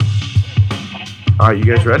All right, you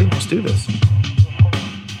guys ready? Let's do this.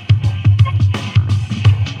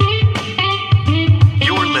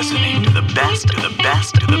 You're listening to the best, to the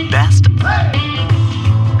best, to the best.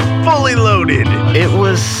 Fully Loaded. It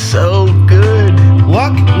was so good.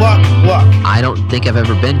 Luck. I don't think I've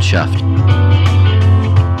ever been chuffed.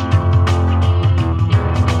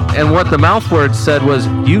 And what the mouth word said was,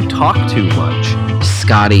 you talk too much.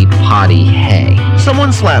 Scotty Potty Hay.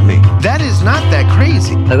 Someone slapped me. That is not that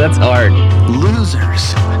crazy. That's hard.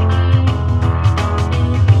 Losers.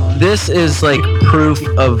 This is like proof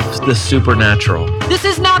of the supernatural. This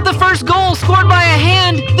is not the first goal scored by a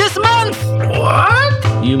hand this month.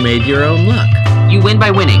 What? You made your own luck. You win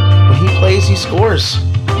by winning. When he plays, he scores.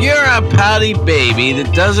 You're a pouty baby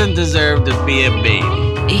that doesn't deserve to be a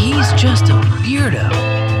baby. He's just a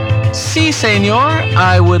weirdo. Si, senor.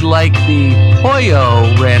 I would like the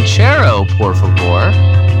Pollo Ranchero, por favor.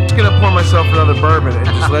 I'm just going to pour myself another bourbon and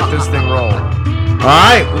just let this thing roll. All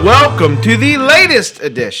right, welcome to the latest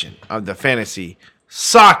edition of the Fantasy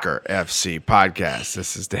Soccer FC podcast.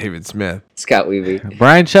 This is David Smith. Scott Weavy.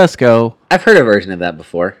 Brian Chesko. I've heard a version of that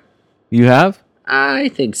before. You have? I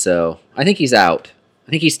think so. I think he's out.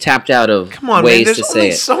 I think he's tapped out of Come on, ways man. to There's say only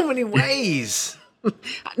it. so many ways.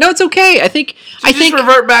 No, it's okay. I think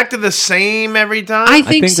Revert back to the same every time. I I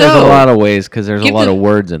think think so. there's a lot of ways because there's Give a lot the- of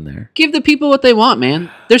words in there. Give the people what they want,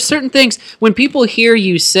 man. There's certain things when people hear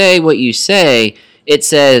you say what you say, it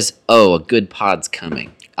says, "Oh, a good pod's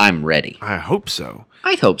coming. I'm ready." I hope so.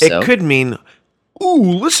 I hope so. It could mean, ooh,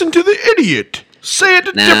 listen to the idiot. Say it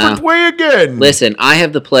a Nah. different way again. Listen, I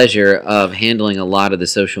have the pleasure of handling a lot of the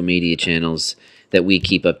social media channels that we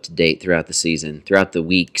keep up to date throughout the season, throughout the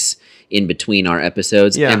weeks in between our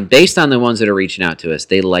episodes. Yeah. And based on the ones that are reaching out to us,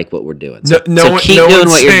 they like what we're doing. So, No keep no doing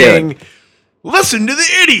one's what you're saying, doing. listen to the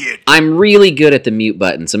idiot. I'm really good at the mute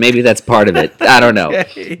button, so maybe that's part of it. I don't know.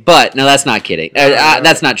 Okay. But, no, that's not kidding.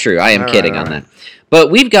 That's not true. I am kidding on that.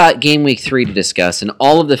 But we've got Game Week 3 to discuss and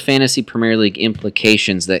all of the Fantasy Premier League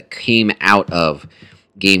implications that came out of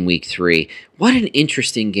Game Week 3. What an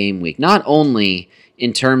interesting game week. Not only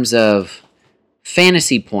in terms of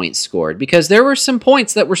fantasy points scored, because there were some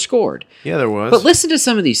points that were scored. Yeah, there was. But listen to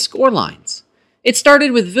some of these score lines. It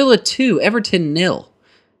started with Villa 2, Everton 0.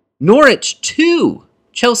 Norwich 2,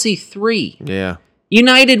 Chelsea 3. Yeah.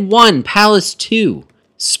 United 1, Palace 2.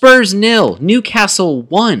 Spurs 0, Newcastle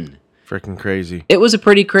 1. Freaking crazy. It was a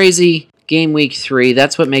pretty crazy game week 3.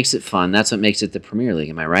 That's what makes it fun. That's what makes it the Premier League,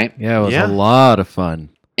 am I right? Yeah, it was Yeah. a lot of fun.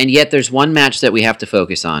 And yet there's one match that we have to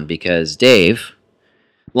focus on because Dave,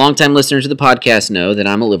 longtime listeners of the podcast know that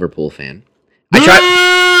I'm a Liverpool fan.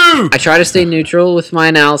 I try to stay neutral with my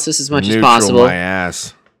analysis as much as possible. My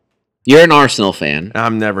ass. You're an Arsenal fan.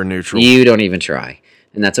 I'm never neutral. You don't even try,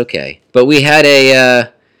 and that's okay. But we had a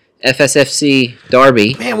FSFC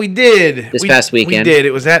derby. Man, we did. This past weekend. We did.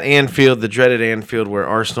 It was at Anfield, the dreaded Anfield, where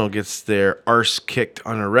Arsenal gets their arse kicked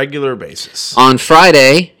on a regular basis. On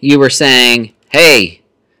Friday, you were saying, hey,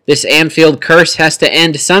 this Anfield curse has to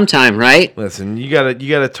end sometime, right? Listen, you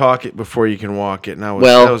gotta talk it before you can walk it, and that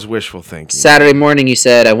was wishful thinking. Saturday morning, you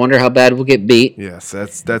said, I wonder how bad we'll get beat. Yes,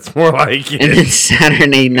 that's more like it. And then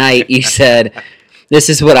Saturday night, you said, this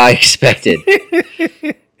is what I expected.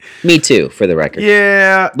 Me too, for the record.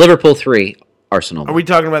 Yeah. Liverpool 3, Arsenal 1. Are we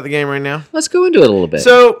talking about the game right now? Let's go into it a little bit.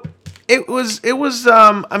 So it was.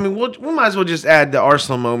 I mean, we might as well just add the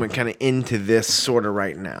Arsenal moment kind of into this sort of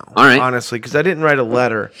right now. All right. Honestly, because I didn't write a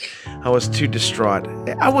letter. I was too distraught.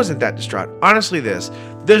 I wasn't that distraught. Honestly,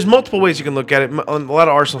 there's multiple ways you can look at it. A lot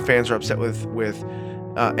of Arsenal fans are upset with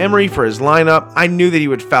Emery for his lineup. I knew that he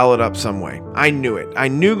would foul it up some way. I knew it. I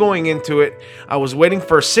knew going into it. I was waiting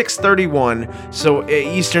for 6:31, so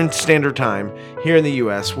Eastern Standard Time here in the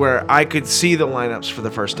U.S., where I could see the lineups for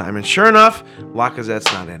the first time. And sure enough,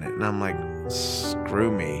 Lacazette's not in it. And I'm like,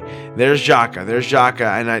 screw me. There's Xhaka,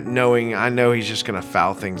 and I know he's just going to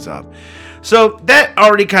foul things up. So that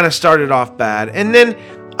already kind of started off bad. And then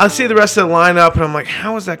I see the rest of the lineup, and I'm like,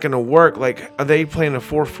 how is that going to work? Like, are they playing a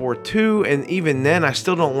 4-4-2? And even then, I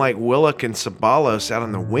still don't like Willock and Ceballos out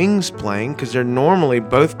on the wings playing, because they're normally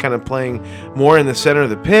both kind of playing more in the center of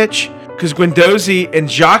the pitch, because Guendouzi and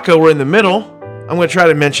Xhaka were in the middle. I'm going to try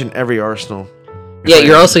to mention every Arsenal. yeah,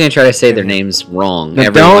 you're also going to try to say their names wrong, But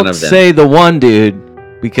every one don't of them. say the one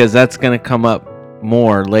dude because that's going to come up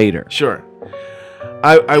more later. Sure.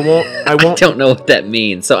 I won't. I don't know what that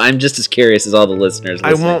means, so I'm just as curious as all the listeners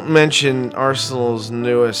listening. I won't mention Arsenal's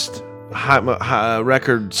newest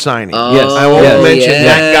record signing. Oh, Yes. I won't Yes. mention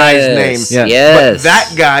that guy's yes, name. Yes. Yes. But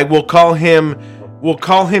that guy, we'll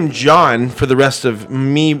call him John for the rest of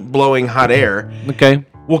me blowing hot air. Okay.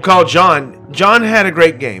 We'll call John. John had a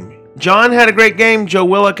great game. Joe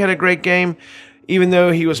Willock had a great game. even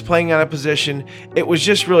though he was playing out of position. It was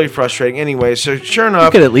just really frustrating. Anyway, so sure You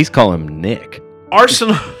enough, could at least call him Nick.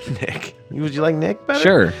 Arsenal. Nick, would you like Nick better?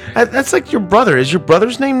 Sure. That's like your brother. Is your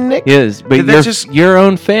brother's name Nick? Yes, but Did that your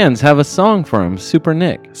own fans have a song for him, Super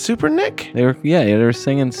Nick. Super Nick? They were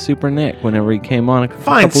singing Super Nick whenever he came on.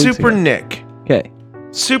 Fine, Super Nick. Okay,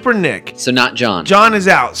 Super Nick. So not John. John is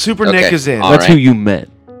out. Super Nick Okay. is in. All that's right. who you meant.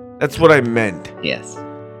 That's what I meant. Yes.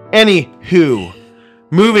 Anywho,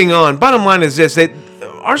 moving on. Bottom line is this: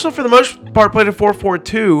 Arsenal, for the most part, played a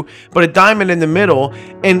 4-4-2, but a diamond in the middle,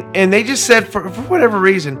 and they just said for whatever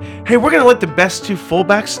reason, hey, we're going to let the best two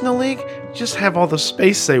fullbacks in the league just have all the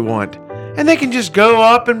space they want, and they can just go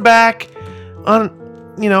up and back,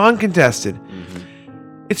 uncontested.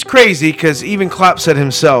 Mm-hmm. It's crazy because even Klopp said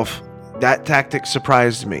himself that tactic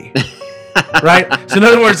surprised me. Right? So in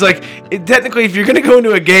other words, technically, if you're going to go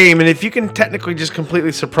into a game, and if you can technically just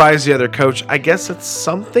completely surprise the other coach, I guess that's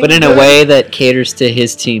something. But in a good. way that caters to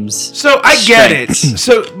his team's. So I get it.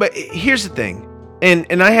 strengths. But here's the thing,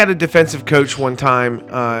 and I had a defensive coach one time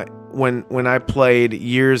when I played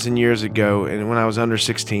years and years ago, and when I was under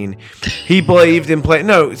 16, he believed in playing.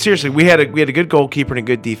 No, seriously, we had a good goalkeeper and a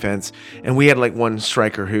good defense, and we had one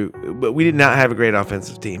striker but we did not have a great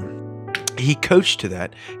offensive team. He coached to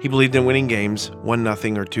that. He believed in winning games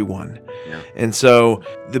 1-0 or 2-1. Yeah. And so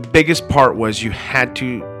the biggest part was you had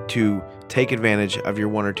to take advantage of your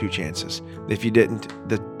one or two chances. If you didn't,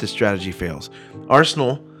 the strategy fails.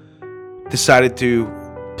 Arsenal decided to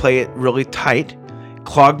play it really tight,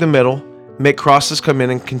 clog the middle, make crosses come in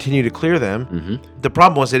and continue to clear them. Mm-hmm. The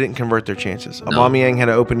problem was they didn't convert their chances. Aubameyang had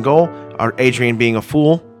an open goal. Adrian being a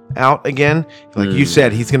fool out again. Like you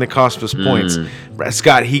said, he's going to cost us points.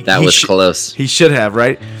 Scott, That was close. He should have,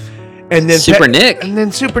 right? And then Super Nick. And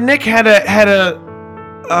then Super Nick had a.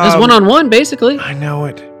 It was 1-on-1, basically. I know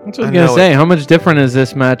it. That's what I was gonna say. How much different is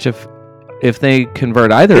this match if they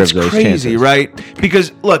convert either It's of those crazy, chances? right?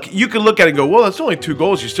 Because look, you could look at it and go, "Well, it's only 2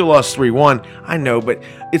 goals. You still lost 3-1." I know, but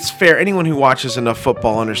it's fair. Anyone who watches enough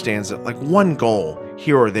football understands that one goal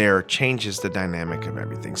here or there changes the dynamic of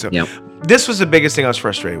everything. So Yep. this was the biggest thing I was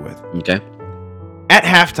frustrated with. Okay. At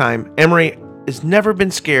halftime, Emery has never been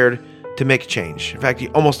scared to make a change. In fact, he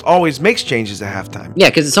almost always makes changes at halftime. Yeah,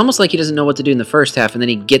 because it's almost like he doesn't know what to do in the first half, and then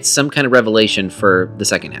he gets some kind of revelation for the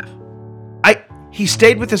second half, He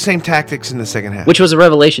stayed with the same tactics in the second half, which was a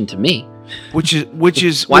revelation to me. which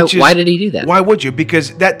is Why did he do that? Why would you?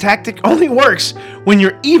 Because that tactic only works when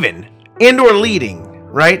you're even and or leading,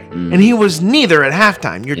 right? And he was neither at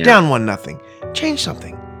halftime. You're down 1-0. Change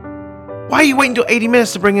something. Why are you waiting until 80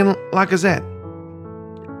 minutes to bring in Lacazette?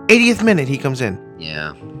 80th minute he comes in.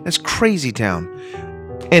 Yeah. That's crazy town.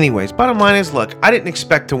 Anyways, bottom line is, look, I didn't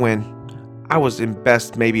expect to win. I was in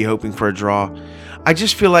best maybe hoping for a draw. I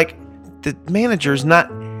just feel like the manager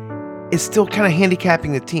is still kind of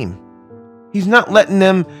handicapping the team. He's not letting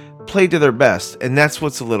them play to their best, and that's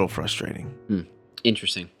what's a little frustrating.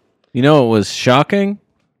 Interesting. You know, it was shocking.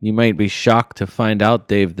 You might be shocked to find out,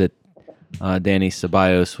 Dave, that Danny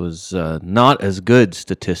Ceballos was not as good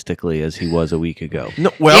statistically as he was a week ago.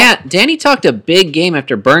 No, well, Yeah, Danny talked a big game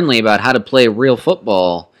after Burnley about how to play real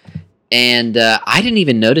football, and I didn't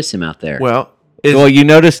even notice him out there. well, You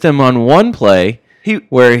noticed him on one play he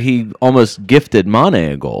where he almost gifted Mane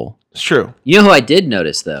a goal. it's true. You know who I did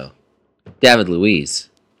notice, though? David Luiz.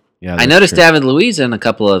 Yeah, I that's noticed true. David Luiz in a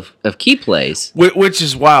couple of key plays. Which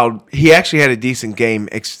is wild. He actually had a decent game,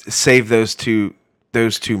 save those two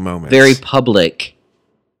moments. Very public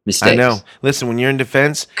mistakes. I know. Listen, when you're in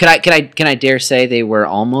defense, Can I dare say they were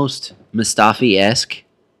almost Mustafi-esque?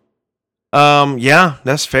 yeah,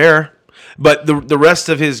 that's fair. But the rest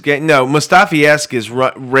of his game, no, Mustafi-esque is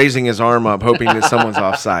raising his arm up, hoping that someone's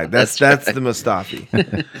offside. That's the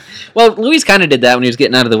Mustafi. Well, Luis kind of did that when he was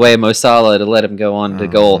getting out of the way of Mo Salah to let him go on to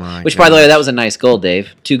goal. my Which, by the way, that was a nice goal,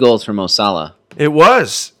 Dave. 2 goals for Mo Salah. It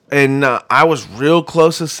was, and I was real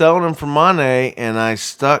close to selling him for Mane, and I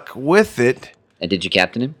stuck with it. And did you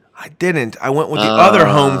captain him? I didn't. I went with the other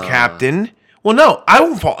home captain. Well, no, I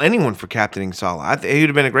won't fault anyone for captaining Salah. He would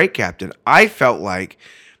have been a great captain. I felt like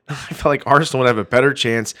Arsenal would have a better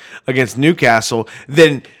chance against Newcastle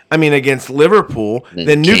against Liverpool than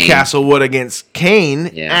Kane. Newcastle would against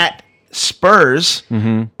Kane Yeah. at Spurs.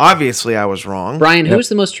 Obviously, I was wrong. Brian, who was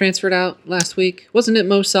the most transferred out last week? Wasn't it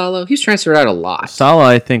Mo Salah? He was transferred out a lot. Salah,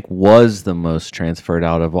 I think, was the most transferred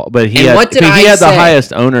out of all. But he And had, what did he I had the say?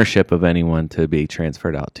 highest ownership of anyone to be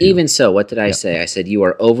transferred out to. Even so, what did I say? I said you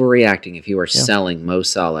are overreacting if you are selling Mo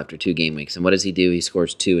Salah after 2 game weeks. And what does he do? He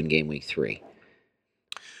scores 2 in game week 3.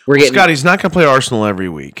 We're getting Scott, he's not going to play Arsenal every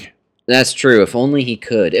week. That's true. If only he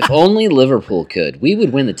could. If only Liverpool could. We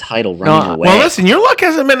would win the title running away. Well, listen, your luck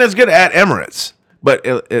hasn't been as good at Emirates, but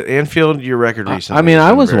at Anfield, your record recently. I mean, has I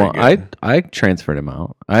been was very one. good. I transferred him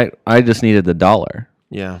out. I just needed the dollar.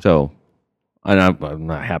 Yeah. So, and I'm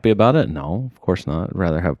not happy about it. No, of course not. I'd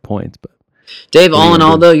rather have points, but Dave, all in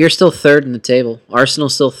all, though, you're still third in the table.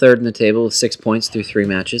 Arsenal's still third in the table with 6 points through 3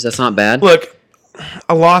 matches. That's not bad. Look,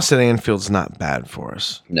 a loss at Anfield's not bad for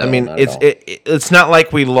us. No, I mean, not at all. it's not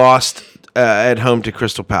like we lost at home to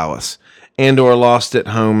Crystal Palace or lost at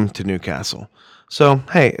home to Newcastle. So,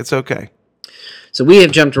 hey, it's okay. So we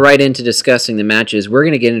have jumped right into discussing the matches. We're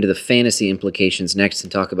going to get into the fantasy implications next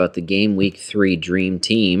and talk about the Game Week 3 Dream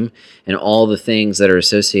Team and all the things that are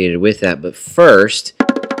associated with that. But first,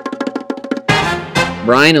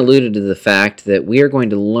 Brian alluded to the fact that we are going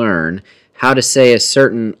to learn how to say a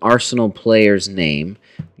certain Arsenal player's name.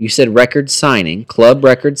 You said record signing, club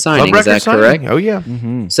record signing. Is that correct? Oh, yeah.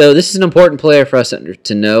 Mm-hmm. So this is an important player for us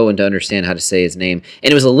to know and to understand how to say his name.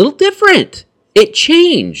 And it was a little different. It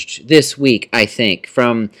changed this week, I think,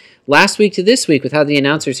 from last week to this week with how the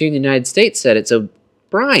announcers here in the United States said it. So,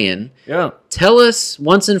 Brian, tell us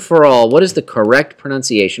once and for all, what is the correct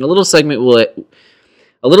pronunciation? A little segment we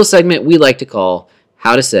like to call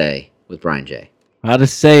How to Say with Brian J. How to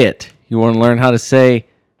say it. You want to learn how to say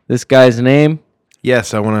this guy's name?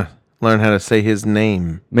 Yes, I want to learn how to say his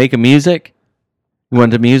name. Make a music? You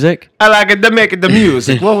want the music? I like it to make it the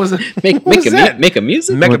music. What was it? Make a music? Make a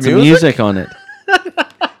Put some music? music on it.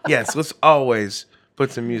 Yes, let's always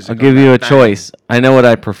put some music I'll on give you a that thing. choice. I know what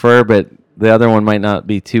I prefer, but the other one might not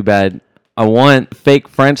be too bad. I want a fake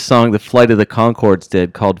French song the Flight of the Conchords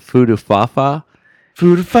did called Fou de Fafa.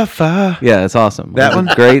 Foo da fa fa. Yeah, it's awesome. That It's one?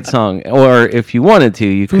 a great song. Or if you wanted to,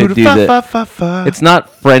 you Foo could da do fa the... fa fa fa. It's not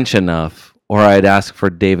French enough, or I'd ask for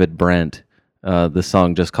David Brent, the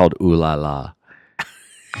song just called Ooh La La.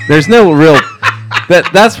 There's no real...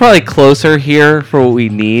 That's probably closer here for what we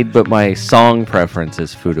need, but my song preference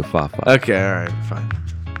is Fou de Fafa. Okay, all right, fine.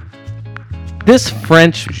 This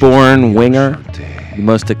French-born winger, the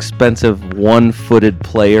most expensive one-footed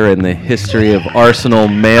player in the history of Arsenal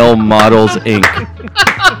Male Models, Inc.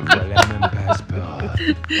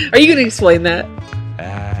 Are you going to explain that?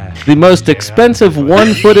 The most expensive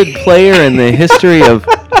one-footed player in the history of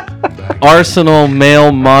Arsenal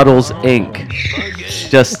Male Models, Inc.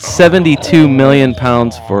 Just 72 million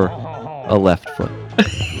pounds for a left foot.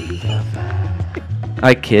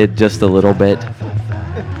 I kid just a little bit.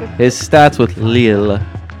 His stats with Lille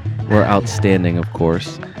were outstanding, of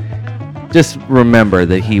course. Just remember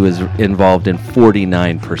that he was involved in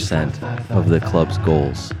 49% of the club's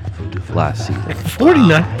goals last season.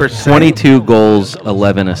 49%. 22 goals,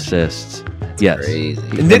 11 assists. Yes. Crazy.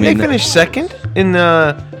 And didn't they finish second in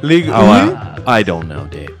the Ligue 1? I don't know,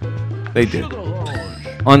 Dave. They did.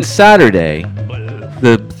 On Saturday,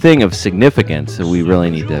 the thing of significance that we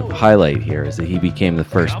really need to highlight here is that he became the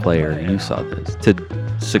first player, you saw this, to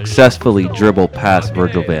successfully dribble past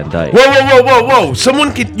Virgil van Dijk. Whoa.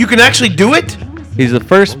 You can actually do it? He's the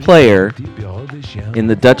first player in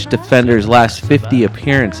the Dutch defender's last 50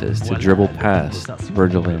 appearances to dribble past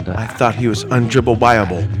Virgil van I Dijk. thought he was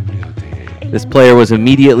undribbleable. This player was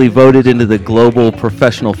immediately voted into the global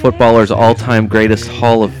professional footballer's all-time greatest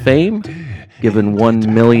Hall of Fame, given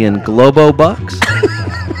 1 million Globo bucks.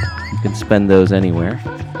 You can spend those anywhere.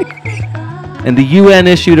 And the UN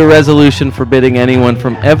issued a resolution forbidding anyone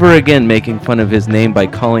from ever again making fun of his name by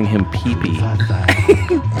calling him Pee-Pee.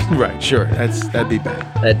 Right, sure. That'd be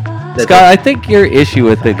bad. Scott, I think your issue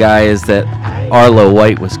with the guy is that Arlo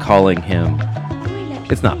White was calling him.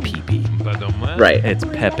 It's not Pee-Pee. Right. It's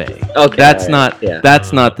Pepe. Okay. That's all not. right, yeah.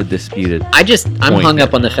 That's not the disputed. I'm point hung here.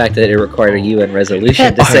 up on the fact that it required a UN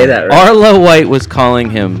resolution to say that, right? Arlo White was calling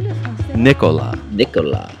him Nicola.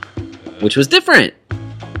 Nicola, which was different.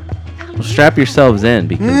 Well, strap yourselves in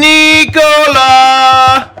because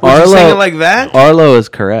Nicola! Was he singing like that? Arlo is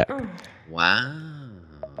correct. Wow.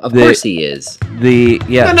 Of The- course he is.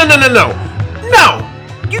 Yeah. No!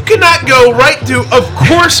 You cannot go right to, of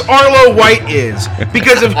course Arlo White is,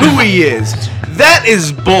 because of who he is. That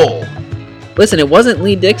is bull. Listen, it wasn't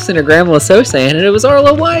Lee Dixon or Grandma So saying it. It was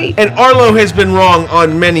Arlo White. And Arlo has been wrong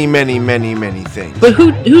on many things. But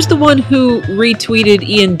who's the one who retweeted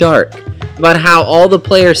Ian Dark about how all the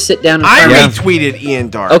players sit down in I front of retweeted Ian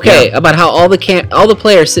Dark. Okay, about how all the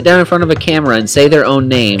players sit down in front of a camera and say their own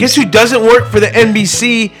names. Guess who doesn't work for the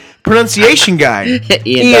NBC pronunciation guy?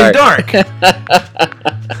 Ian Dark.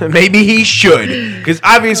 Maybe he should, because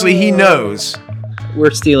obviously he knows.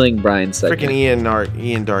 We're stealing Brian's segment. Freaking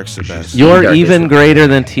Ian Dark's the best. You're Dark is even the- greater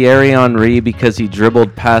than Thierry Henry because he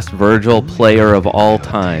dribbled past Virgil, player of all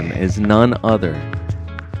time, is none other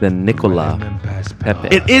than Nicola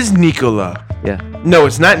Pepe. It is Nicola. Yeah. No,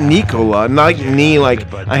 it's not Nicola. Not like knee,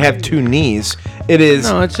 like I have two knees. It is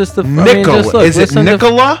No, it's just the Nicola. Is it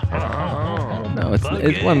Nicola? No, it's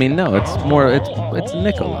more. It's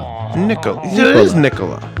Nicola. Nicola. It is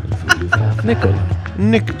Nicola. Nicola.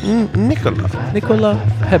 Nicola.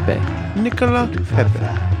 Nicola Pepe. Nicola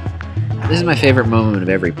Pepe. This is my favorite moment of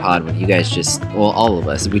every pod when you guys all of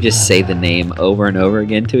us, we just say the name over and over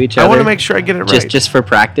again to each other. I want to make sure I get it right. Just for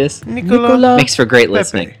practice. Nicola Makes for great Pepe.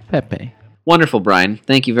 listening. Pepe. Wonderful, Brian.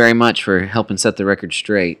 Thank you very much for helping set the record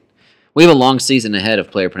straight. We have a long season ahead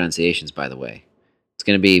of player pronunciations, by the way. It's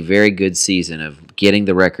going to be a very good season of getting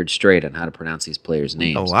the record straight on how to pronounce these players'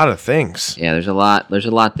 names. A lot of things. Yeah, there's a lot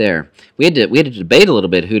there. We had to debate a little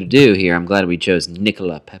bit who to do here. I'm glad we chose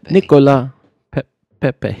Nicola Pepe. Nicola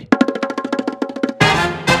Pepe.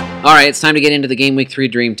 All right, it's time to get into the Game Week 3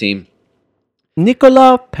 Dream Team.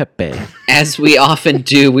 Nicola Pepe. As we often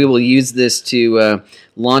do, we will use this to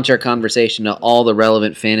launch our conversation to all the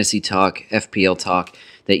relevant fantasy talk, FPL talk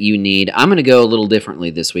that you need. I'm going to go a little differently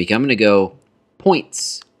this week. I'm going to go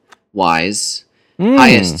points-wise,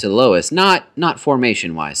 highest to lowest, not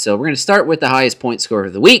formation-wise. So we're going to start with the highest point scorer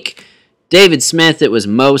of the week. David Smith, it was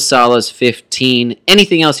Mo Salah's 15.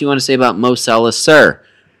 Anything else you want to say about Mo Salah, sir?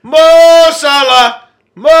 Mo Salah!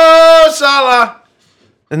 Mo Salah!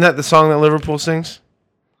 Isn't that the song that Liverpool sings?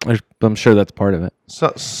 I'm sure that's part of it.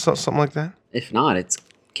 Something like that? If not, it's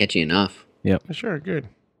catchy enough. Yep. Sure, good.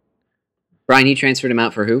 Brian, you transferred him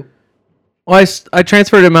out for who? Well, I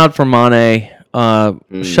transferred him out for Mane,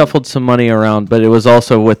 shuffled some money around, but it was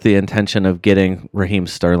also with the intention of getting Raheem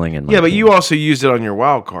Sterling in my Yeah, but team. you also used it on your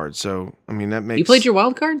wild card, so, I mean, that makes... You played your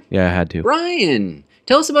wild card? Yeah, I had to. Brian,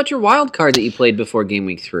 tell us about your wild card that you played before Game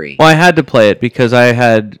Week 3. Well, I had to play it because I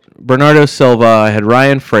had Bernardo Silva, I had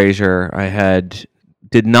Ryan Fraser,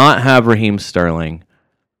 did not have Raheem Sterling.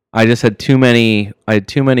 I just had too many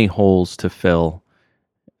holes to fill.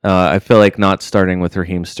 I feel like not starting with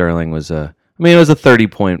Raheem Sterling was it was a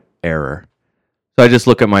 30-point error. So I just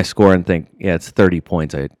look at my score and think, yeah, it's 30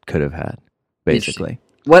 points I could have had, basically.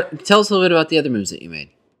 Tell us a little bit about the other moves that you made.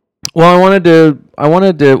 Well,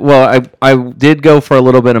 I did go for a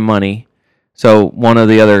little bit of money. So one of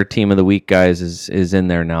the other Team of the Week guys is in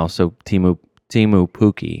there now. So Timu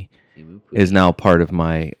Pukki is now part of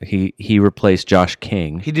my... He replaced Josh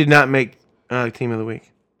King. He did not make Team of the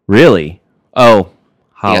Week. Really? Oh,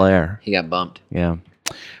 Haller. He got bumped. Yeah.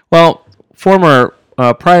 Well,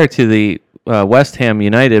 prior to the West Ham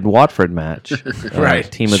United Watford match, Right.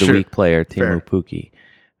 Team of the Sure. Week player, Fair. Timu Pukki,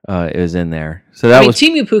 is in there. So that was...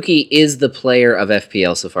 Timu Pukki is the player of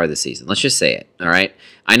FPL so far this season. Let's just say it, all right?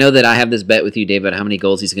 I know that I have this bet with you, Dave, about how many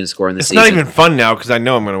goals he's going to score in this It's season. not even fun now because I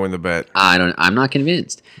know I'm going to win the bet. I'm not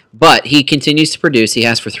convinced. But he continues to produce. He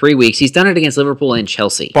has for 3 weeks. He's done it against Liverpool and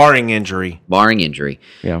Chelsea, Barring injury. barring injury.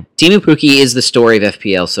 Yeah. Timu Pukki is the story of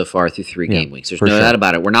FPL so far through 3 game weeks. There's for no sure. doubt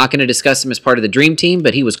about it. We're not going to discuss him as part of the dream team,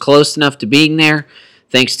 but he was close enough to being there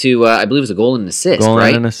thanks to, I believe it was a goal and an assist, Goal and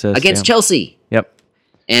right? an assist, Against yeah. Chelsea. Yep.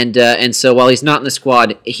 And so while he's not in the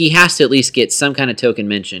squad, he has to at least get some kind of token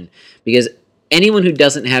mention because anyone who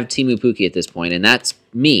doesn't have Timu Pukki at this point, and that's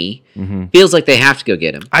me, feels like they have to go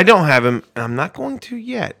get him. I don't have him, and I'm not going to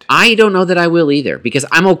yet. I don't know that I will either because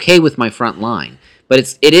I'm okay with my front line.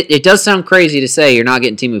 But it does sound crazy to say you're not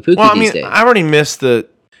getting Timu Pukki Well, I these mean, days. I already missed the...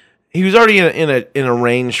 He was already in a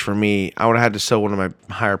range for me. I would have had to sell one of my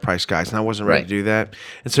higher price guys, and I wasn't ready Right. to do that.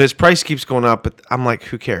 And so his price keeps going up, but I'm like,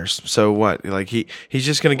 who cares? So what? Like he's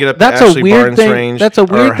just going to get up That's to a Ashley weird Barnes thing. range. That's a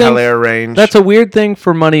weird or thing. Haller range. That's a weird thing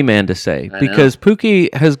for Money Man to say I because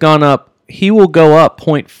Pukki has gone up. He will go up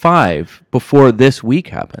 0.5 before this week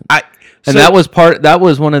happens. And that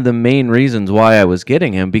was one of the main reasons why I was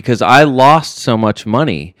getting him because I lost so much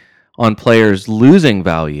money on players losing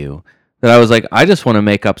value that I was like, I just want to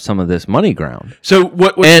make up some of this money ground. So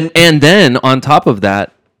what And then on top of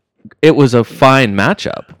that, it was a fine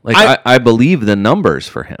matchup. Like I believe the numbers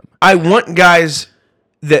for him. I want guys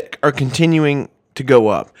that are continuing to go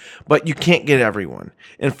up, but you can't get everyone.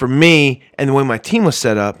 And for me, and the way my team was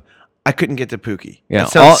set up, I couldn't get to Pukki. Yeah, It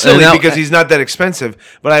sounds silly now- because he's not that expensive,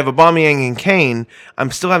 but I have Aubameyang and Kane.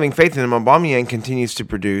 I'm still having faith in him. Aubameyang continues to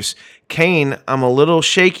produce. Kane, I'm a little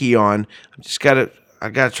shaky on. I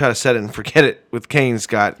gotta try to set it and forget it with Kane,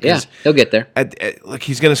 Scott. yeah, he'll get there. Look,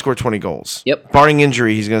 he's gonna score 20 goals. Yep. Barring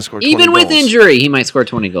injury, he's gonna score 20 Even goals. with injury, he might score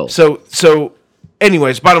 20 goals. So,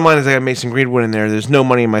 anyways, bottom line is I got Mason Greenwood in there. There's no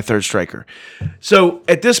money in my third striker. So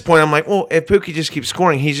at this point, I'm like, well, if Pukki just keeps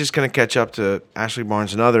scoring, he's just going to catch up to Ashley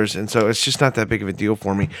Barnes and others. And so it's just not that big of a deal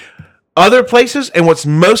for me. Other places, and what's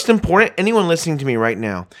most important, anyone listening to me right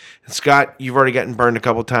now, and Scott, you've already gotten burned a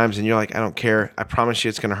couple times, and you're like, I don't care. I promise you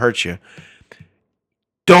it's going to hurt you.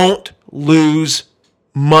 Don't lose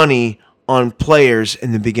money on players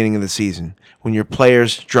in the beginning of the season when your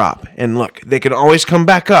players drop. And look, they can always come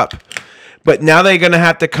back up. But now they're going to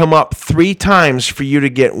have to come up 3 times for you to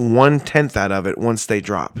get 1/10 out of it once they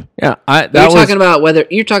drop. Yeah,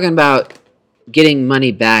 You're talking about getting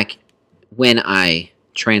money back when I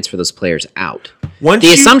transfer those players out.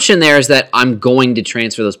 Assumption there is that I'm going to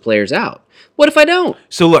transfer those players out. What if I don't?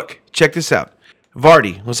 So look, check this out.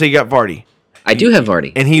 Vardy. Let's say you got Vardy. I do have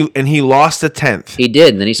Vardy. And he lost a 10th. He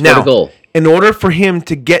did, and then he scored a goal. In order for him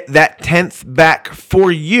to get that 10th back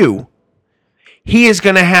for you, he is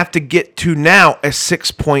going to have to get to now a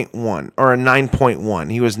 6.1 or a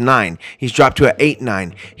 9.1. He was 9. He's dropped to an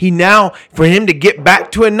 8.9. For him to get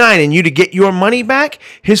back to a 9 and you to get your money back,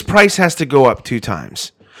 his price has to go up 2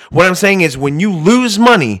 times. What I'm saying is when you lose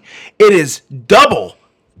money, it is double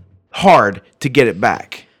hard to get it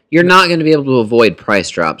back. You're not going to be able to avoid price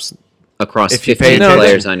drops across 15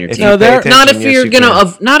 players on your team. Not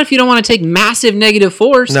if you don't want to take massive negative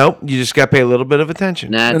force. Nope, you just got to pay a little bit of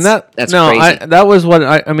attention. That's crazy. That was what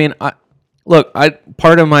I mean.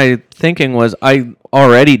 Part of my thinking was I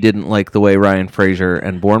already didn't like the way Ryan Fraser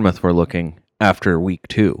and Bournemouth were looking after week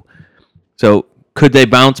 2. So could they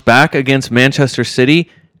bounce back against Manchester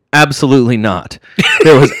City? Absolutely not.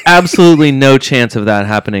 There was absolutely no chance of that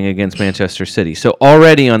happening against Manchester City. So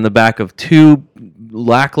already on the back of 2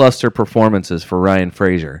 lackluster performances for Ryan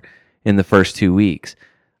Fraser in the first 2 weeks,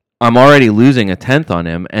 I'm already losing a 10th on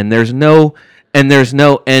him, and there's no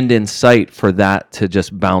end in sight for that to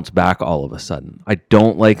just bounce back all of a sudden. I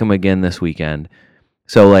don't like him again this weekend.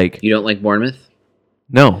 So you don't like Bournemouth?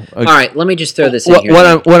 No. All right, let me just throw this in here.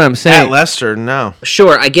 What I'm saying, at Leicester, no.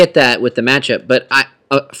 Sure, I get that with the matchup, but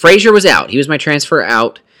Fraser was out. He was my transfer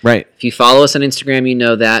out. Right. If you follow us on Instagram, you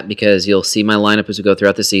know that because you'll see my lineup as we go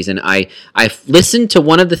throughout the season. I've listened to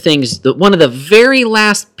one of the very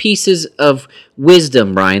last pieces of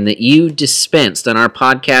wisdom, Brian, that you dispensed on our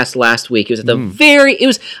podcast last week. It was at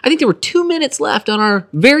I think there were 2 minutes left on our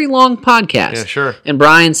very long podcast. Yeah, sure. And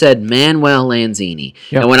Brian said, Manuel Lanzini.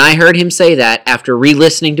 Yep. And when I heard him say that after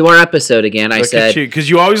re-listening to our episode again, I said... Because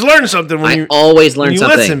you always learn something when you always learn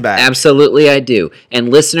something. Listen back. Absolutely, I do. And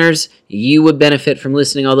listeners, you would benefit from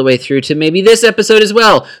listening all the way through to maybe this episode as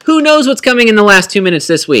well. Who knows what's coming in the last 2 minutes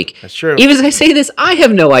this week? That's true. Even as I say this, I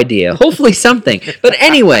have no idea. Hopefully something. But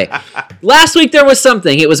anyway, last week there was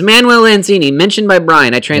something. It was Manuel Lanzini, mentioned by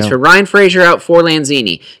Brian. I transferred Ryan Fraser out for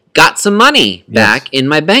Lanzini. Got some money back in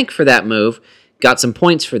my bank for that move. Got some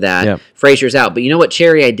points for that. Yep. Fraser's out. But you know what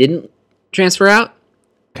cherry I didn't transfer out?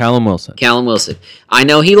 Callum Wilson. I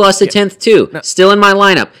know he lost a 10th too. No. Still in my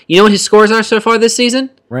lineup. You know what his scores are so far this season?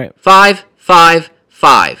 Right. 5, 5,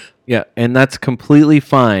 5. Yeah, and that's completely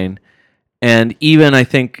fine. And even I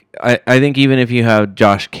think even if you have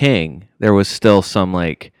Josh King, there was still some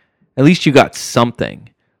at least you got something.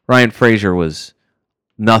 Ryan Fraser was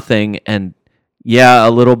nothing, and a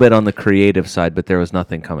little bit on the creative side, but there was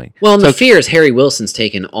nothing coming. Well, and the fear is Harry Wilson's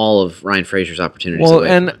taken all of Ryan Fraser's opportunities away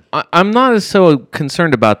from him. I'm not as so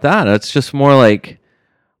concerned about that. It's just more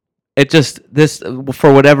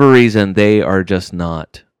for whatever reason, they are just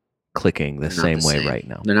not clicking the same way right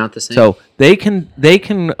now. They're not the same. So they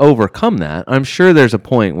can overcome that. I'm sure there's a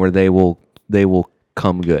point where they will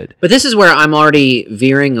come good. But this is where I'm already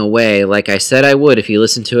veering away, like I said I would if you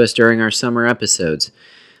listen to us during our summer episodes.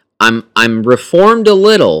 I'm reformed a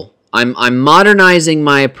little. I'm modernizing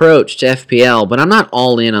my approach to FPL, but I'm not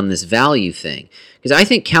all in on this value thing. Because I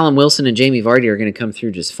think Callum Wilson and Jamie Vardy are going to come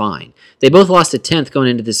through just fine. They both lost a 10th going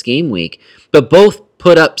into this game week, but both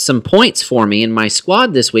put up some points for me in my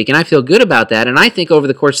squad this week, and I feel good about that, and I think over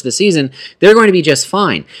the course of the season, they're going to be just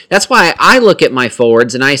fine. That's why I look at my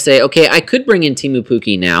forwards and I say, okay, I could bring in Teemu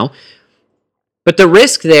Pukki now, but the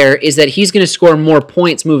risk there is that he's going to score more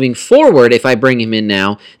points moving forward if I bring him in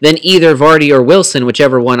now than either Vardy or Wilson,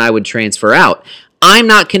 whichever one I would transfer out. I'm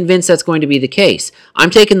not convinced that's going to be the case.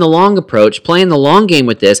 I'm taking the long approach, playing the long game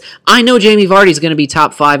with this. I know Jamie Vardy's going to be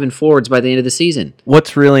top 5 in forwards by the end of the season.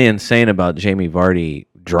 What's really insane about Jamie Vardy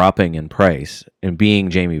dropping in price and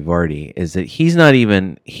being Jamie Vardy is that he's not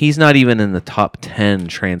even in the top 10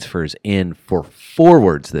 transfers in for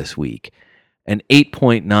forwards this week. An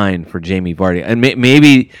 8.9 for Jamie Vardy. And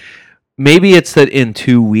maybe it's that in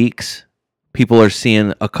 2 weeks people are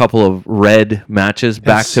seeing a couple of red matches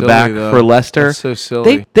back to back for Leicester. That's so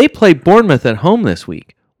silly. They play Bournemouth at home this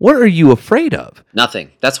week. What are you afraid of? Nothing.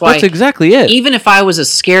 That's why. That's exactly it. Even if I was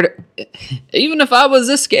as scared, even if I was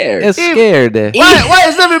this scared, It's scared. Why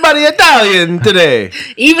is everybody Italian today?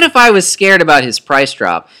 even if I was scared about his price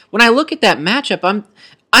drop, when I look at that matchup,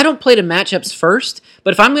 I don't play the matchups first,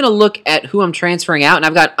 but if I'm going to look at who I'm transferring out, and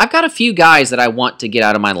I've got a few guys that I want to get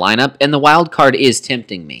out of my lineup, and the wild card is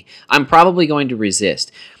tempting me, I'm probably going to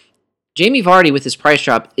resist. Jamie Vardy with his price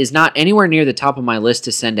drop is not anywhere near the top of my list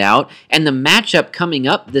to send out, and the matchup coming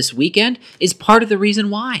up this weekend is part of the reason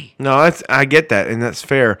why. No, I get that, and that's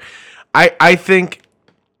fair. I think,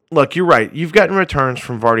 look, you're right. You've gotten returns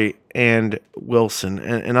from Vardy and Wilson,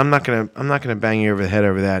 and I'm not gonna bang you over the head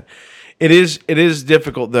over that. It is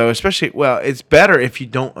difficult though, especially it's better if you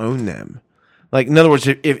don't own them. Like in other words,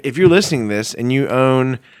 if you're listening to this and you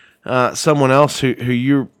own someone else who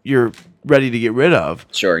you're ready to get rid of.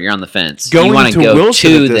 Sure, you're on the fence. Going you want to to go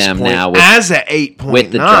Wilson to at this them point now as a 8.9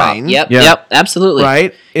 with the drop. Yep, absolutely.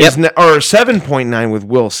 Right? Yep. Or 7.9 with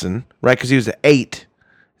Wilson, right? Because he was at 8.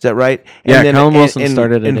 Is that right? Yeah, Callum Wilson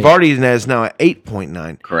started at and 8. Vardy is now at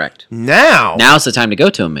 8.9. Correct. Now's the time to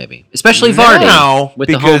go to him, maybe, especially Vardy with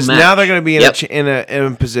the home because match. now they're going to be in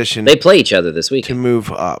a position They play each other this week. to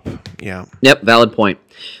move up. Yeah. Yep, valid point.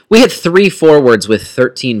 We had 3 forwards with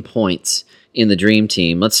 13 points in the Dream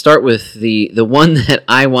Team. Let's start with the one that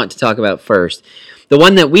I want to talk about first. The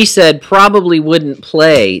one that we said probably wouldn't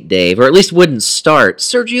play, Dave, or at least wouldn't start.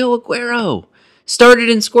 Sergio Aguero started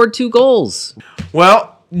and scored 2 goals.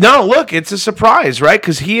 Well, no, look, it's a surprise, right?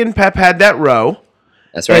 Because he and Pep had that row.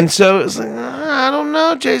 That's right. And so it's like, I don't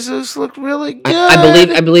know. Jesus looked really good.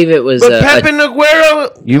 I believe it was. But Pep and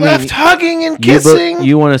Aguero left hugging and kissing.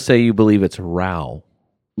 You want to say you believe it's Rao?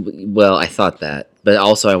 Well, I thought that, but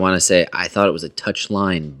also I want to say I thought it was a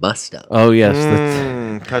touchline bust up. Oh yes,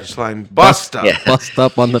 Touchline bust up. Yeah. bust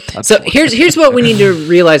up on the touch. So here's what we need to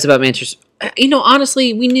realize about Manchester.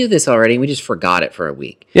 Honestly, we knew this already, and we just forgot it for a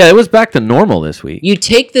week. Yeah, it was back to normal this week, You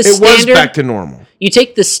take the It standard. was back to normal. You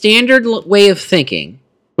take the standard way of thinking.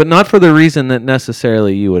 but not for the reason that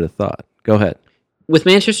necessarily you would have thought. Go ahead. With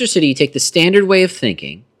Manchester City, you take the standard way of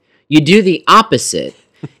thinking. You do the opposite,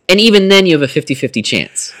 and even then, you have a 50-50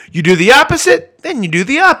 chance. You do the opposite, then you do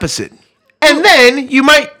the opposite. And then you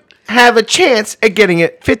might have a chance at getting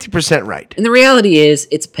it 50% right. And the reality is,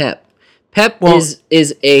 it's Pep. Pep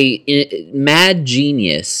is a mad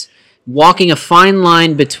genius, walking a fine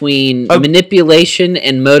line between manipulation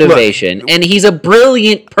and motivation, and he's a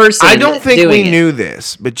brilliant person. I don't think we it. knew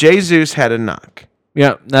this, but Jesus had a knock.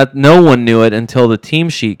 Yeah, that no one knew it until the team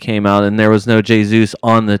sheet came out, and there was no Jesus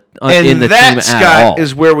on the And in the that, team at Scott, all.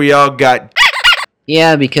 is where we all got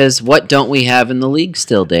Yeah, because what don't we have in the league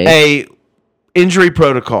still, Dave? a injury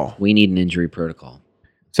protocol. We need an injury protocol.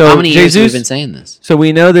 So How many years have we Jesus, been saying this? So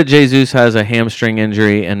we know that Jesus has a hamstring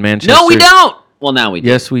injury, and Manchester. No, we don't. Well, now we do.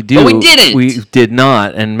 Yes, we do. But we didn't. We did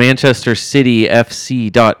not. And Manchester City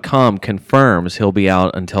FC.com confirms he'll be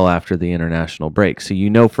out until after the international break. So you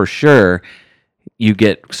know for sure you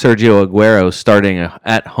get Sergio Aguero starting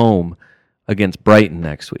at home against Brighton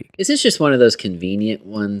next week. Is this just one of those convenient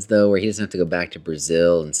ones, though, where he doesn't have to go back to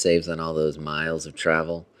Brazil and saves on all those miles of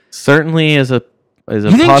travel? Certainly is a You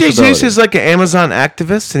think possibility. Jesus is like an Amazon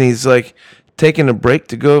activist and he's like taking a break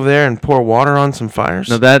to go over there and pour water on some fires?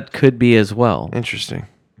 No, that could be as well. Interesting.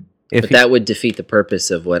 If But he- that would defeat the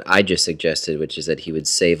purpose of what I just suggested, which is that he would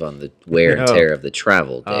save on the wear and Oh. tear of the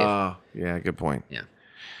travel, Dave. Yeah, good point.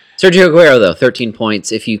 Sergio Aguero, though, 13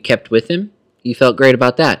 points. If you kept with him, you felt great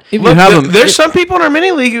about that. if you Look, have him, there's some people in our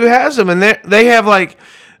mini league who has them, and they have like.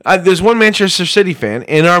 There's one Manchester City fan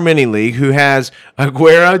in our mini league who has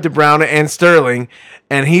Aguero, De Bruyne, and Sterling,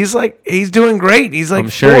 and he's doing great. He's like I'm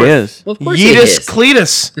sure he fourth. is. Well, of course he Yeetus is.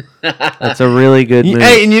 Cletus. That's a really good move.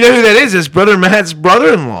 Hey, and you know who that is? His brother Matt's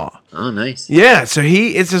brother-in-law. Oh, nice. Yeah, so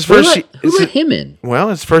it's his Who first. let him in? Well,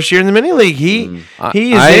 it's first year in the mini league. He is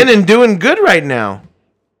I- in and doing good right now.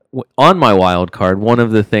 On my wild card, one of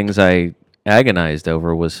the things I agonized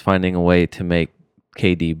over was finding a way to make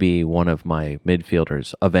KDB one of my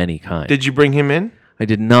midfielders of any kind. Did you bring him in? I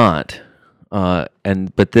did not.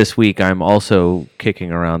 But this week I'm also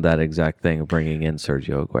kicking around that exact thing of bringing in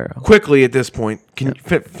Sergio Aguero. Quickly at this point, can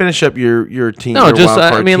you finish up your team? No, your just wild I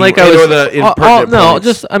card mean, team, like I was. or the impertinent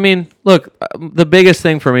points? Look. The biggest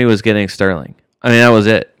thing for me was getting Sterling. I mean, that was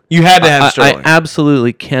it. You had to have I Sterling.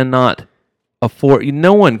 absolutely cannot afford.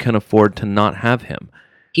 No one can afford to not have him.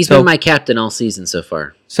 He's So- been my captain all season so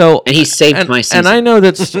far. So And he saved my season. And I know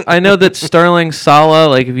that Sterling, Salah,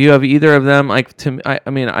 like if you have either of them, like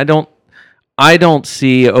I don't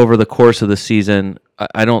see over the course of the season.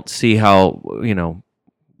 I don't see how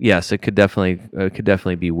Yes, it could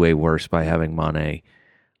definitely be way worse by having Mane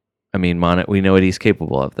I mean, we know what he's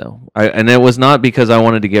capable of, though. And it was not because I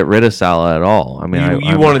wanted to get rid of Salah at all. I mean,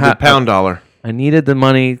 You wanted the pound dollar. I needed the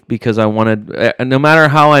money because I wanted, no matter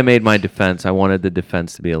how I made my defense, I wanted the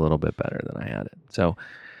defense to be a little bit better than I had it. So,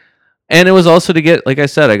 and it was also to get, like I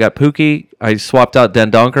said, I got Pookie. I swapped out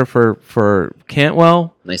Dendoncker for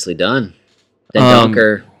Cantwell. Nicely done.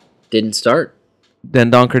 Dendoncker didn't start.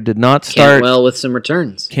 Dendoncker did not start. Cantwell with some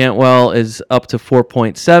returns. Cantwell is up to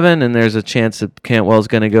 4.7, and there's a chance that Cantwell's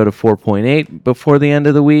going to go to 4.8 before the end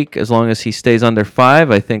of the week. As long as he stays under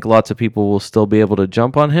 5, I think lots of people will still be able to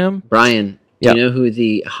jump on him. Brian, do Yeah. you know who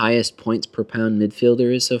the highest points per pound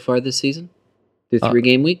midfielder is so far this season? Through 3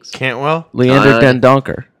 game weeks? Cantwell? Leander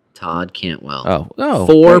Dendoncker. Todd Cantwell. Oh.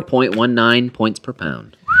 4.19 points per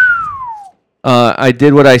pound. I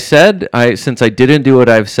did what I said. Since I didn't do what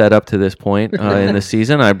I've said up to this point in the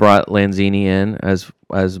season, I brought Lanzini in as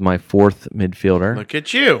my 4th midfielder, Look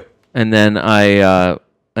at you. and then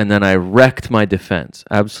I wrecked my defense.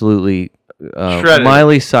 Absolutely, Shredded.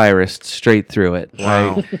 Miley Cyrus straight through it.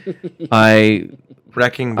 Wow. I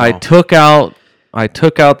Wrecking ball. I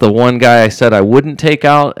took out the one guy I said I wouldn't take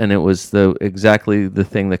out, and it was exactly the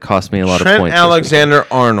thing that cost me a lot of Trent points. this week.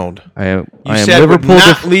 Alexander-Arnold. I am You said would Liverpool.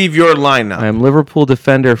 not leave your lineup. I am Liverpool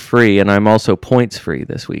defender free, and I'm also points free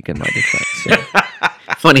this week in my defense. So,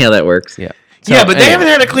 Funny how that works. yeah. yeah, but they haven't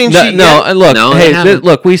had a clean sheet No, yet. look, No, hey, they haven't.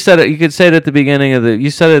 look. We said it. You could say it at the beginning of you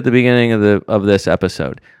said it at the beginning of this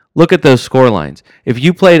episode. Look at those score lines. If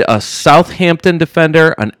you played a Southampton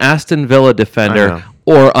defender, an Aston Villa I defender, know.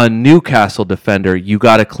 or a Newcastle defender, you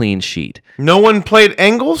got a clean sheet. No one played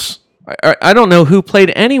Engels? I don't know who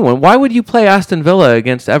played anyone. Why would you play Aston Villa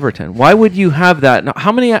against Everton? Why would you have that? Now,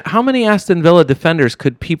 how many Aston Villa defenders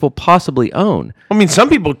could people possibly own? I mean, some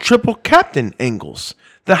people triple captain Engels.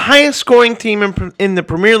 The highest scoring team in the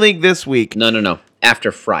Premier League this week No.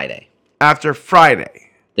 After Friday. after Friday.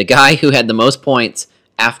 The guy who had the most points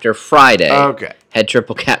after Friday Okay. had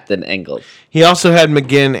triple captain Engels. He also had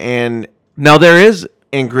McGinn and Now there is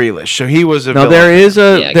Grealish, so he was a Now Villa. there is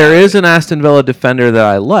Yeah, there is an Aston Villa defender that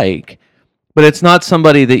I like, but it's not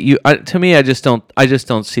somebody that to me I just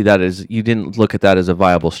don't see that as you didn't look at that as a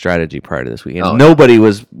viable strategy prior to this weekend. Oh, nobody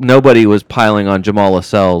was piling on Jamal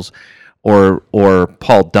Lascelles or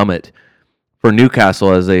Paul Dummett for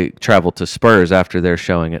Newcastle as they traveled to Spurs after their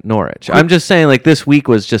showing at Norwich. I'm just saying, like, this week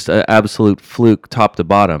was just an absolute fluke top to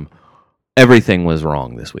bottom. Everything was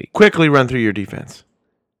wrong this week. Quickly run through your defense.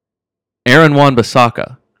 Aaron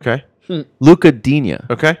Wan-Bissaka, Okay. Luka Digne,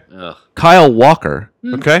 Okay. Ugh. Kyle Walker,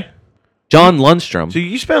 Okay. John Lundstrom. So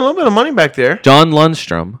you spent a little bit of money back there. John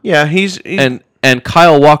Lundstrom Yeah, he's and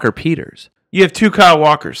Kyle Walker Peters. you have 2 Kyle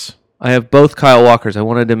Walkers. I have both Kyle Walkers. I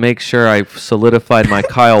wanted to make sure I solidified my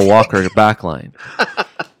Kyle Walker backline.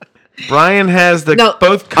 Brian has No,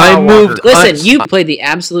 both Kyle I moved- Walkers. Listen, you played the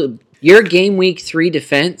absolute. Your game week 3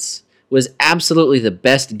 defense was absolutely the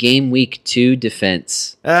best game week 2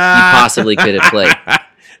 defense you possibly could have played.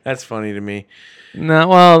 That's funny to me. No,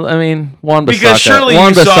 well, I mean, Because surely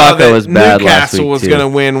you saw that Newcastle was going to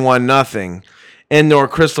win 1-0, and/or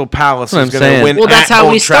Crystal Palace That's what was I'm going to saying. win. Well, that's at how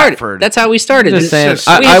Old we started. Trafford. That's how we started. Just saying, just-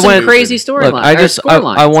 we had I some went crazy Look,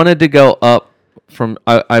 storyline. I wanted to go up from.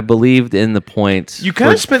 I believed in the points. You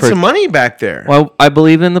kind of spent some money back there. Well, I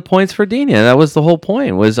believe in the points for Digne. That was the whole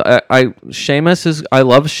point. Was Seamus is I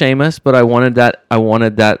love Seamus, but I wanted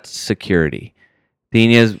that security.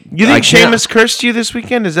 Digne is. You think Seamus cursed you this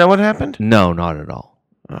weekend? Is that what happened? No, not at all.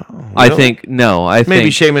 Oh, I really? think no. I Maybe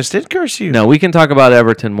think Seamus did curse you. no. We can talk about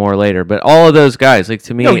Everton more later, but all of those guys, like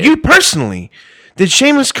to me, No, you personally. Did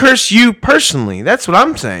Seamus curse you personally? That's what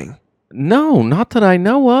I'm saying. no, not that I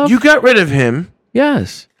know of. You got rid of him,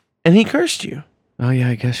 Yes. and he cursed you. Oh yeah,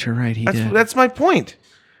 I guess you're right. He did. That's my point.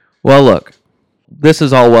 Well, look, this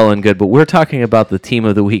is all well and good, but we're talking about the team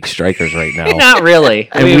of the week strikers right now, Not really.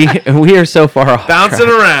 and we are so far off. Bouncing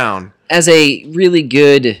track. around. As a really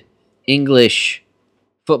good English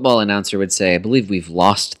football announcer would say, I believe we've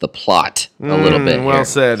lost the plot a little bit. Well here.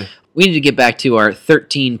 said. We need to get back to our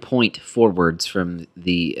 13-point forwards from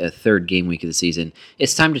the 3rd game week of the season.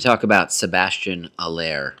 It's time to talk about Sebastian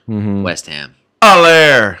Aller, West Ham.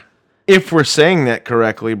 Aller. If we're saying that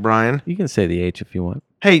correctly, Brian. You can say the H if you want.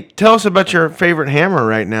 Hey, tell us about your favorite hammer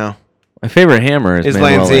right now. My favorite hammer is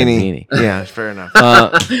Manuel Lanzini. Lanzini. Yeah, fair enough.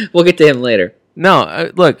 We'll get to him later.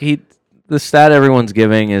 No, look, the stat everyone's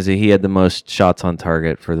giving is that he had the most shots on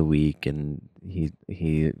target for the week, and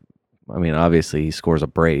he I mean, obviously he scores a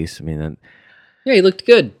brace. I mean, Yeah, he looked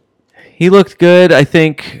good. he looked good. I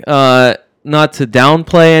think not to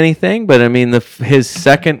downplay anything, but I mean his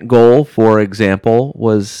second goal, for example,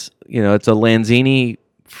 was it's a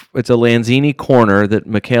Lanzini corner that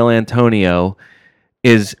Michail Antonio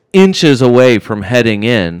is inches away from heading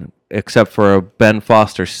in, except for a Ben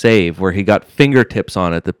Foster save where he got fingertips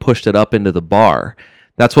on it that pushed it up into the bar.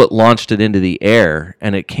 That's what launched it into the air,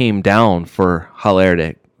 and it came down for Haller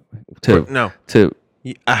to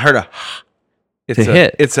I heard a. It's To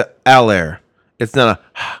hit. It's a Allaire. It's not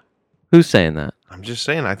a. Who's saying that? I'm just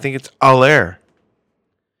saying. I think it's Allaire.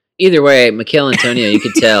 Either way, Mikel Antonio, you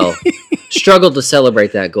could tell, struggled to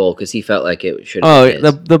celebrate that goal because he felt like it should have been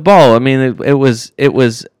his. The ball. I mean, it was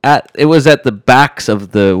at the backs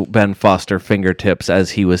of the Ben Foster fingertips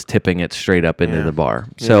as he was tipping it straight up into the bar.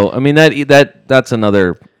 So I mean that's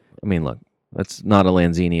another. I mean, look, that's not a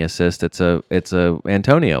Lanzini assist. It's a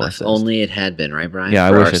Antonio assist. If only it had been, right, Brian? Yeah,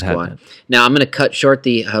 I For wish our it had squad. been. Now I'm going to cut short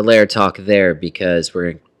the Haller talk there because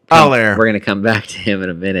we're Haller. going to come back to him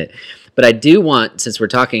in a minute. But I do want, since we're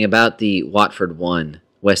talking about the Watford 1,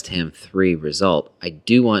 West Ham 3 result, I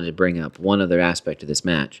do want to bring up one other aspect of this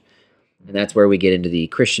match, and that's where we get into the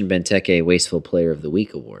Christian Benteke Wasteful Player of the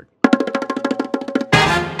Week award.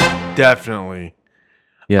 Definitely.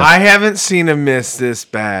 Yeah. I haven't seen him miss this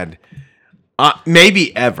bad.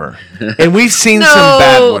 Maybe ever. And we've seen some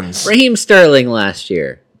bad ones. Raheem Sterling last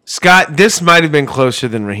year. Scott, this might have been closer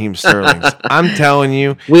than Raheem Sterling's. I'm telling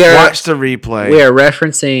you. Watch the replay. We are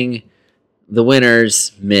referencing the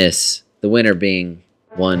winner's miss. The winner being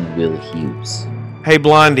one Will Hughes. Hey,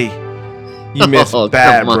 Blondie. You missed Oh,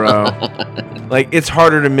 bad, come bro. on. Like, it's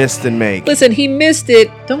harder to miss than make. Listen, he missed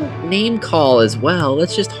it. Don't name call as well.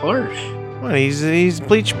 That's just harsh. Well, he's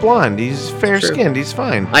bleached blonde. He's fair-skinned. He's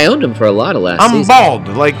fine. I owned him for a lot of last I'm season. bald.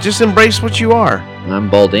 Like, just embrace what you are. I'm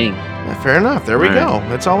balding. Yeah, fair enough. There we All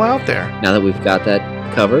go. It's all out there. Now that we've got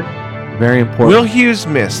that covered, Very important. Will Hughes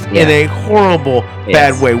missed in a horrible,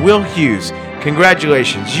 bad way. Will Hughes,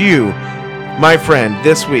 congratulations. You, my friend,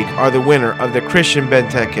 this week are the winner of the Christian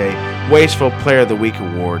Benteke Wasteful Player of the Week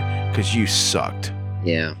award because you sucked.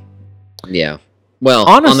 yeah. Well,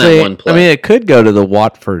 Honestly, on that one play. I mean, it could go to the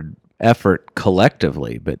Watford effort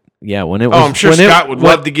collectively, but yeah, when it was, I'm sure Scott would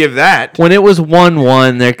love to give that. When it was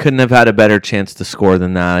 1-1, they couldn't have had a better chance to score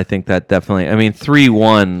than that. I think that definitely. I mean,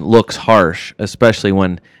 3-1 looks harsh, especially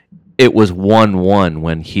when it was 1-1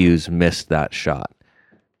 when Hughes missed that shot.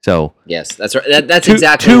 So yes, that's right. That's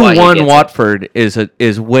exactly why he 2-1 gets it. Watford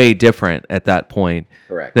is way different at that point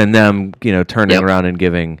Correct. than them, turning around and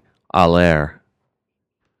giving Allaire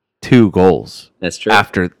 2 goals. That's true.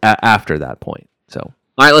 After that point. So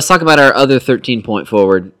All right, let's talk about our other 13-point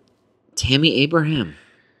forward, Tammy Abraham.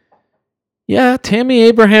 yeah, Tammy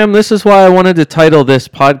Abraham. This is why I wanted to title this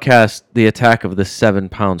podcast "The Attack of the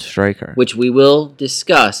 7-Pound Striker," Which we will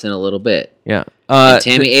discuss in a little bit. yeah, And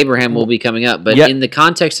Tammy Abraham will be coming up. But in the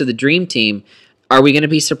context of the Dream Team, are we going to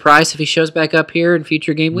be surprised if he shows back up here in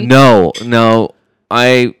future game week? No.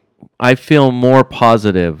 I feel more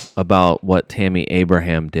positive about what Tammy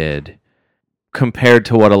Abraham did compared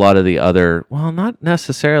to what a lot of the other, well, not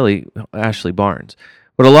necessarily Ashley Barnes,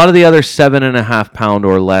 but a lot of the other 7.5 pound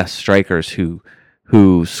or less strikers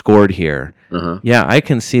who scored here. Uh-huh. Yeah, I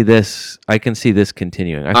can see this. I can see this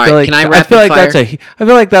continuing. I All feel right, like can I I rapid feel like fire? I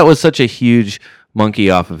feel like that was such a huge monkey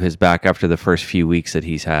off of his back after the first few weeks that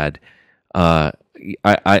he's had. And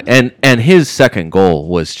his second goal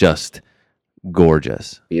was just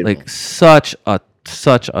gorgeous. Beautiful. Like such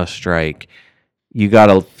a strike. You got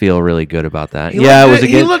to feel really good about that. He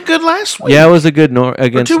looked good last week. Yeah, it was a good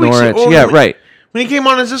against 2 weeks Norwich. ago. Yeah, right. When he came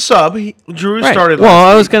on as a sub, Drew Right. started Well,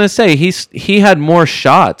 last I was week. going to say he had more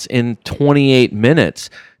shots in 28 minutes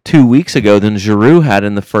 2 weeks ago than Giroud had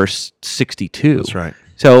in the first 62. That's right.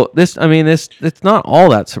 So it's not all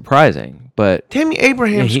that surprising, but Tammy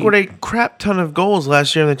Abraham Yeah, scored a crap ton of goals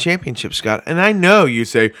last year in the championship, Scott. And I know you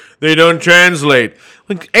say they don't translate.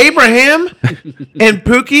 Like Abraham and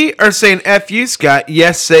Pookie are saying F you, Scott.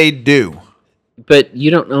 Yes, they do. But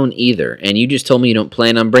you don't own either. And you just told me you don't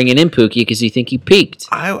plan on bringing in Pookie because you think he peaked.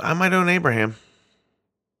 I might own Abraham.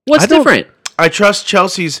 What's I don't- different? I trust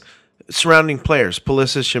Chelsea's surrounding players,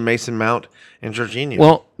 Pulisic and Mason Mount and Jorginho.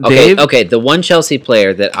 well, Okay, Dave, the one Chelsea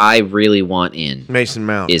player that I really want in Mason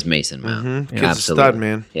Mount. is Mason Mount. Mhm. Kid's a Absolutely. stud,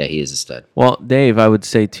 man. Yeah, he is a stud. Well, Dave, I would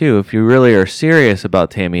say too, if you really are serious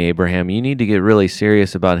about Tammy Abraham, you need to get really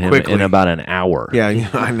serious about him Quickly. in about an hour. Yeah,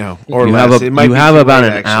 I know. Or You less. have It might be have too about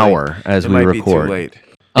late, an actually. hour as It we might record. be too late.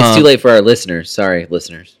 It's too late for our listeners. Sorry,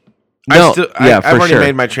 listeners. No, I've for already sure.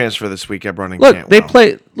 made my transfer this week at running. Look, they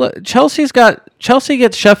play. Chelsea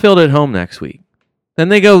gets Sheffield at home next week. Then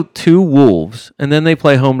they go to Wolves, and then they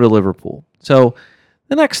play home to Liverpool. So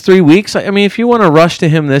the next 3 weeks, I mean, if you want to rush to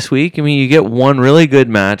him this week, I mean, you get one really good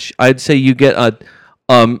match. I'd say you get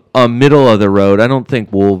a middle of the road. I don't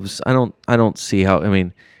think Wolves. I don't see how. I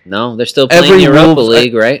mean, No, they're still playing Every the Europa Wolves-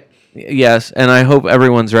 League, right? Yes, and I hope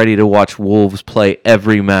everyone's ready to watch Wolves play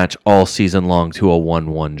every match all season long to a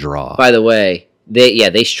 1-1 draw. By the way,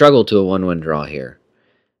 they struggled to a 1-1 draw here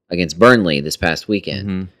against Burnley this past weekend.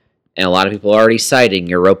 Mm-hmm. And a lot of people are already citing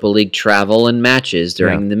Europa League travel and matches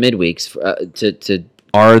during the midweeks to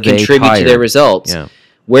Are they contribute to tired? their results. Yeah.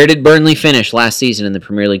 Where did Burnley finish last season in the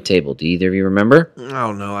Premier League table? Do either of you remember? I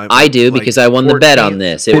don't know. I do because I won the bet on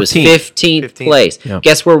this. It was 15th place. Yeah.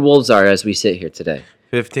 Guess where Wolves are as we sit here today?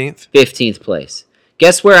 15th. 15th place.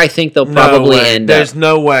 Guess where I think they'll probably end up? There's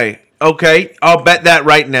no way. Okay, I'll bet that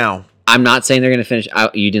right now. I'm not saying they're going to finish.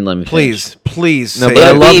 You didn't let me finish. Please. No, say but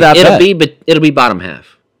I it. love that bet. It'll be bottom half.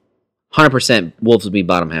 100% Wolves will be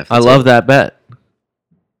bottom half. I love that bet.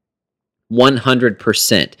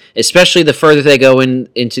 100%. Especially the further they go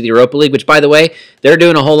into the Europa League, which, by the way, they're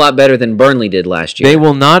doing a whole lot better than Burnley did last year. They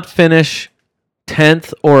will not finish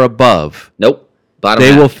 10th or above. Nope. Bottom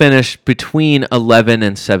They half. will finish between 11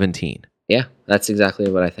 and 17. Yeah, that's exactly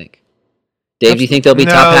what I think. Dave, do you think they'll be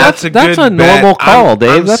top half? That's a That's good a normal bet. call,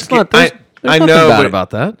 Dave. I'm That's not. There's I nothing know, bad but about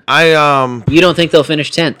that. You don't think they'll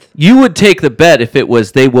finish 10th? You would take the bet if it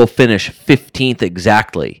was they will finish 15th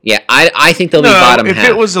exactly. Yeah, I think they'll be No, bottom if half.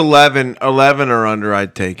 it was 11 or under,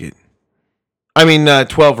 I'd take it. I mean,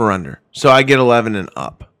 12 or under. So I get 11 and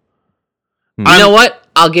up. You know what?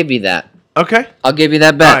 I'll give you that. Okay. I'll give you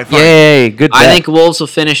that bet. All right, fine. Yay, good bet. I think Wolves will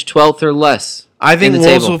finish 12th or less. I think in the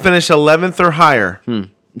Wolves table. will finish 11th or higher.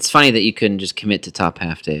 It's funny that you couldn't just commit to top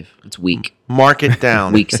half, Dave. It's weak. Mark it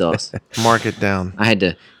down. Weak sauce. Mark it down. I had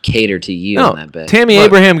to cater to you No, on that bet. Tammy Look.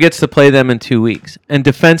 Abraham gets to play them in 2 weeks, and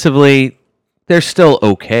defensively, they're still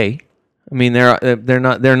okay. I mean, they're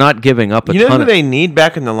not giving up a You know ton. who Of, they need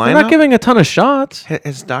back in the lineup? they're not giving a ton of shots.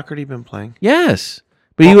 Has Doherty been playing? Yes,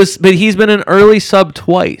 but he's been an early sub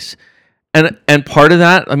twice, and part of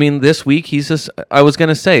that, I mean, this week he's just. I was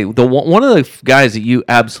gonna say one of the guys that you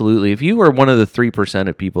absolutely, if you were one of the 3%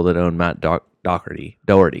 of people that own Matt Doherty,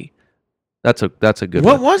 that's a good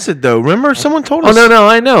What one. was it though? Remember, someone told Oh us. no,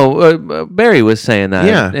 I know. Barry was saying that.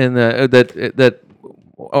 Yeah. and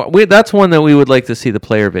that's one that we would like to see the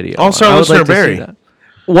player video. Also, on. I would listener like to see Barry. that.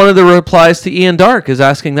 One of the replies to Ian Dark is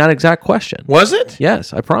asking that exact question. Was it?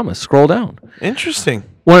 Yes, I promise. Scroll down. Interesting.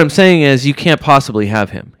 What I'm saying is, you can't possibly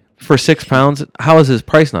have him for £6. How is his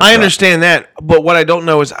price not? I dropped? understand that, but what I don't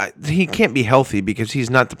know is he can't be healthy because he's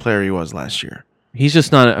not the player he was last year. He's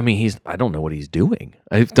just not. I mean, I don't know what he's doing.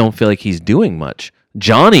 I don't feel like he's doing much.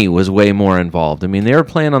 Johnny was way more involved. I mean, they were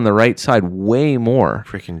playing on the right side way more.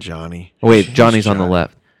 Freaking Johnny. Oh, wait, Who's Johnny's on the Johnny?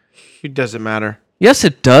 left. It doesn't matter. Yes,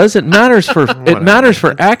 it does. It matters for it matters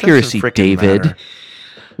for It doesn't accuracy, frickin' David. matter.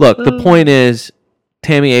 Look, the point is,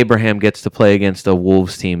 Tammy Abraham gets to play against a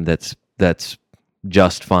Wolves team that's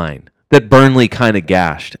just fine. That Burnley kind of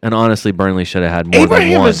gashed, and honestly, Burnley should have had more than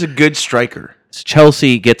Abraham one. is a good striker.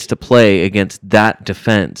 Chelsea gets to play against that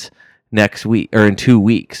defense next week or in 2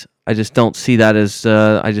 weeks. I just don't see that as.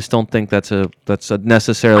 I just don't think that's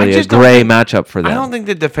necessarily I a just don't gray think- matchup for them. I don't think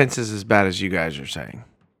the defense is as bad as you guys are saying.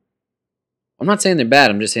 I'm not saying they're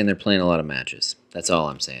bad. I'm just saying they're playing a lot of matches. That's all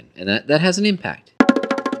I'm saying. And that has an impact.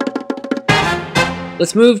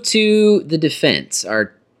 Let's move to the defense.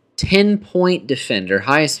 Our 10-point defender,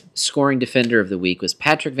 highest scoring defender of the week, was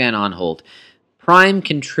Patrick Van Aanholt, prime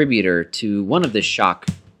contributor to one of the shock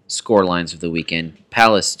score lines of the weekend.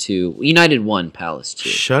 Palace 2. United 1, Palace 2.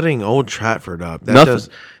 Shutting Old Trafford up. That Nothing- does.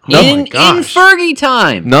 In Fergie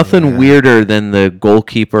time. Nothing weirder than the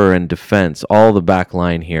goalkeeper and defense. All the back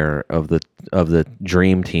line here of the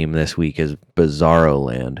dream team this week is bizarro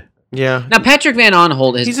land. Yeah. Now, Patrick Van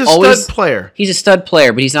Aanholt has He's a always... stud player. He's a stud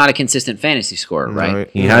player, but he's not a consistent fantasy scorer, right?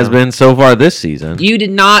 He has been so far this season. You did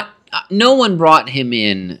not... no one brought him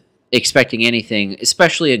in expecting anything,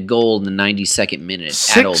 especially a goal in the 92nd minute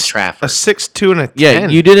at Old A Trafford. 6'2" and a 10. Yeah,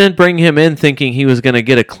 you didn't bring him in thinking he was going to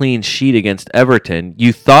get a clean sheet against Everton.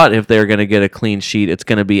 You thought if they were going to get a clean sheet, it's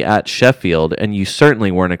going to be at Sheffield, and you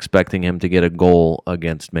certainly weren't expecting him to get a goal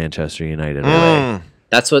against Manchester United away.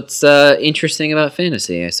 That's what's interesting about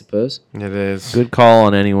fantasy, I suppose. It is. Good call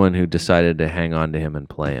on anyone who decided to hang on to him and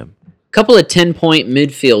play him. Couple of 10-point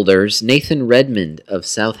midfielders. Nathan Redmond of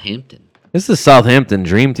Southampton. This is the Southampton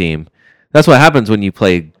dream team. That's what happens when you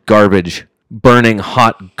play garbage, burning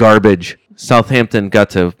hot garbage. Southampton got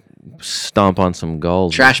to stomp on some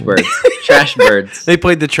goals. Trash birds. Trash birds. They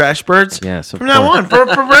played the Trash Birds? Yes, of From now course. on,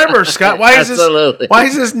 forever, Scott. Absolutely. Why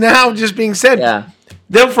is this now just being said? Yeah.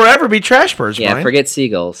 They'll forever be Trash Birds, Yeah, Brian. forget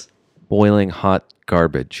seagulls. Boiling hot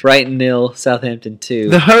garbage. Brighton 0, Southampton 2.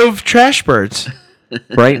 The Hove Trash Birds.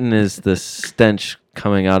 Brighton is the stench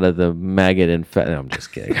coming out of the maggot infection. I'm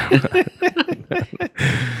just kidding.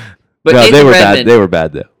 But No, Nathan they were Redmond, bad. They were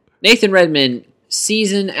bad though. Nathan Redmond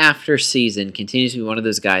season after season continues to be one of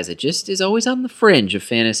those guys that just is always on the fringe of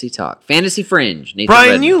fantasy talk. Fantasy fringe. Nathan Brian,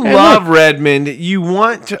 Redmond. you love Redmond. You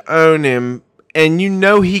want to own him, and you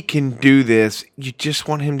know he can do this. You just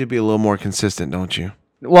want him to be a little more consistent, don't you?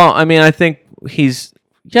 Well, I mean, I think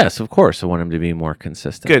yes, of course, I want him to be more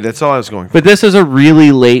consistent. Good. That's all I was going for. But this is a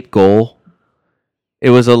really late goal. It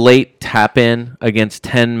was a late tap-in against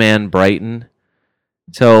 10-man Brighton.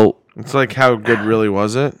 So It's like, how good really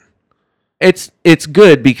was it? it's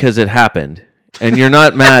good because it happened, and you're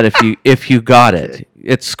not mad if you got it.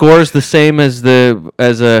 It scores the same as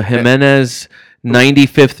a Jimenez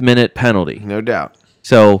 95th minute penalty. No doubt.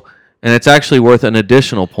 So, and it's actually worth an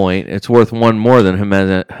additional point. It's worth one more than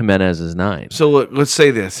Jimenez's 9. So look, let's say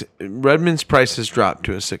this: Redmond's price has dropped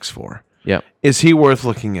to a 6.4. Yep. Is he worth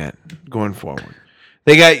looking at going forward?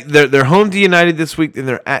 They got they're home to United this week, then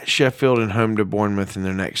they're at Sheffield and home to Bournemouth in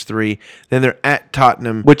their next 3. Then they're at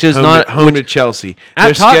Tottenham, Which is home to Chelsea. At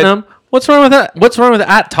They're Tottenham? What's wrong with that? What's wrong with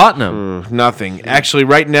at Tottenham? Nothing. Actually,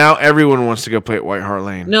 right now, everyone wants to go play at White Hart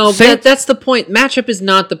Lane. No, that's the point. Matchup is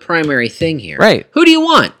not the primary thing here. Right. Who do you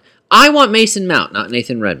want? I want Mason Mount, not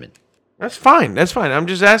Nathan Redmond. That's fine. That's fine. I'm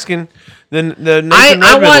just asking the Nathan I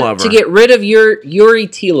Redmond want lover. to get rid of your Yuri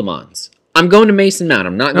Tielemans. I'm going to Mason Mount.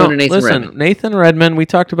 I'm not going to Nathan Redmond. Nathan Redmond, we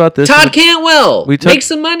talked about this. Todd Cantwell. we Make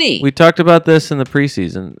some money. We talked about this in the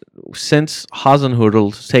preseason. Since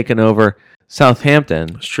Hasenhutl's taken over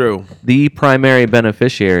Southampton, It's true. the primary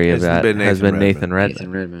beneficiary of It's that been has Nathan been Nathan Redmond.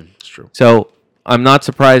 Nathan Redmond. It's true. So I'm not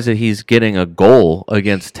surprised that he's getting a goal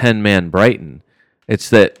against 10-man Brighton. It's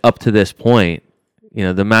that up to this point, the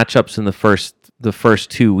matchups in the first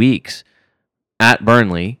 2 weeks at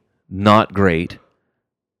Burnley, not great.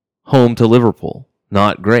 Home to Liverpool,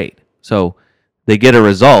 not great. So they get a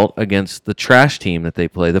result against the trash team that they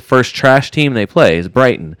play. The first trash team they play is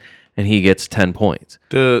Brighton, and he gets 10 points.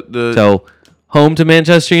 The Home to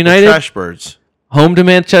Manchester United. Trash Birds. Home to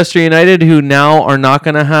Manchester United, who now are not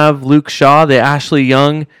going to have Luke Shaw, the Ashley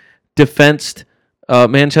Young defensed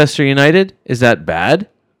Manchester United. Is that bad?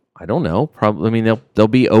 I don't know. Probably. I mean, they'll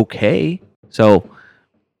be okay. So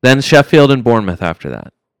then Sheffield and Bournemouth after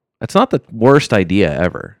that. That's not the worst idea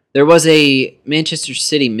ever. There was a Manchester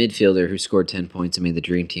City midfielder who scored 10 points and made the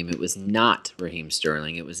dream team. It was not Raheem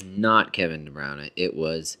Sterling. It was not Kevin De Bruyne. It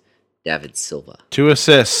was David Silva. 2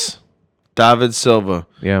 assists. David Silva.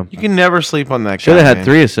 Yeah. You can never sleep on that guy. Should have had man.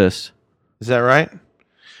 3 assists. Is that right?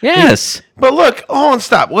 Yes. But look, hold on,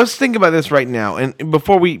 stop. Let's think about this right now. And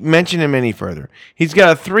before we mention him any further, he's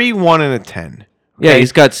got a 3, 1, and a 10. Yeah,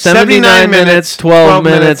 he's got 79 minutes, 12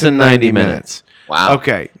 minutes, and 90 minutes. Wow.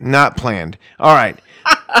 Okay, not planned. All right.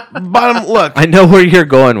 Bottom, look. I know where you're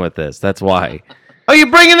going with this. That's why. Oh, you're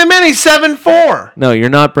bringing him in. He's 7-4. No, you're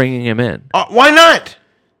not bringing him in. Why not?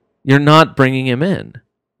 You're not bringing him in.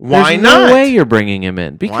 Why There's not? no way you're bringing him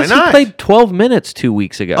in. Because Why not? he played 12 minutes 2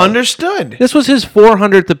 weeks ago. Understood. This was his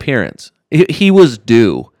 400th appearance. He was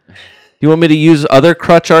due. You want me to use other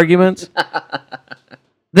crutch arguments?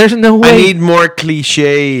 There's no way. I need more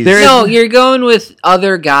cliches. No, you're going with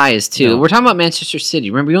other guys, too. No. We're talking about Manchester City.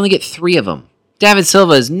 Remember, you only get 3 of them. David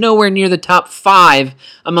Silva is nowhere near the top 5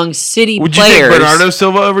 among City Would you players. take Bernardo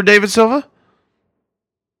Silva over David Silva?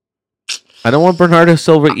 I don't want Bernardo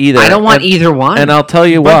Silva either. I don't want either one. And I'll tell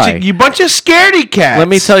you why. You bunch of scaredy cats. Let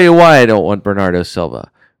me tell you why I don't want Bernardo Silva.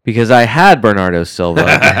 Because I had Bernardo Silva,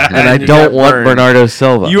 and I You don't got want burned. Bernardo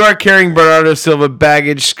Silva. You are carrying Bernardo Silva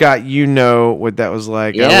baggage, Scott. You know what that was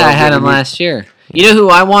like. yeah, I had him last year. You know who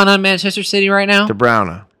I want on Manchester City right now? De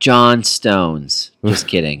Bruyne. John Stones. Just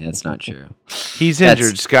kidding. That's not true. He's That's-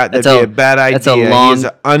 injured, Scott. That'd that's be a- a bad idea. that's a He long- has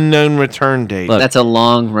an unknown return date. Look, That's a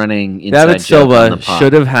long-running inside David joke on the Silva pod.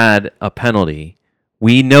 should have had a penalty.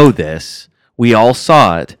 We know this. We all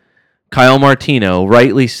saw it. Kyle Martino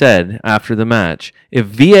rightly said after the match, if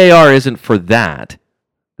VAR isn't for that,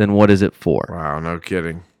 then what is it for? Wow, no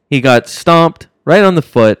kidding. He got stomped right on the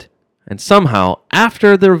foot, and somehow,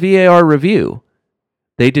 after the VAR review,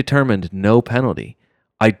 they determined no penalty.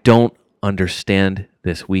 I don't understand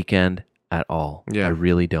this weekend at all. Yeah. I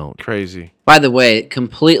really don't. Crazy. By the way,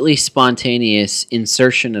 completely spontaneous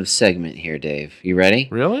insertion of segment here, Dave. You ready?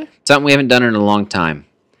 Really? Something we haven't done in a long time.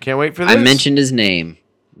 Can't wait for this. I mentioned his name.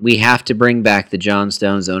 We have to bring back the John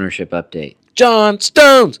Stones ownership update. John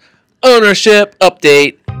Stones ownership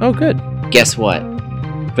update. Oh, good. Guess what?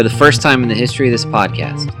 For the first time in the history of this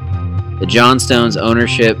podcast, the John Stones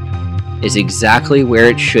ownership is exactly where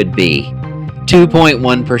it should be.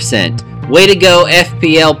 2.1%. Way to go,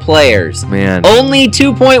 FPL players. Man. Only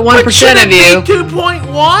 2.1% of you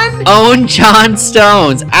 2.1? own John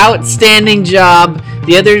Stones. Outstanding job.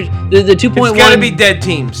 The 2.1. It's got to be dead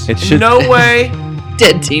teams. It should- No way.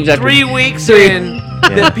 dead teams after 3 weeks Three. in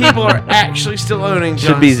that people are actually still owning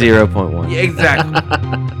John Should be Stanley. 0.1. Yeah, exactly.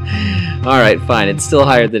 All right, fine. It's still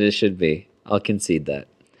higher than it should be. I'll concede that.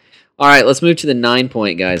 All right, let's move to the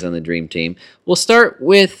 9-point guys on the Dream Team. We'll start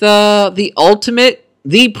with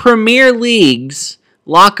the Premier League's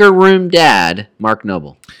locker room dad, Mark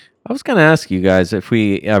Noble. I was going to ask you guys if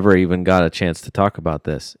we ever even got a chance to talk about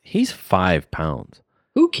this. He's 5 pounds.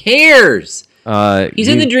 Who cares? He's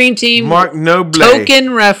in the Dream Team. Mark Noble.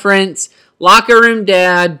 Token reference. Locker room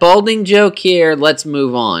dad. Balding joke here. Let's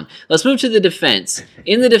move on. Let's move to the defense.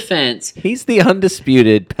 In the defense, He's the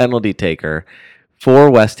undisputed penalty taker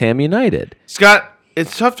for West Ham United. Scott,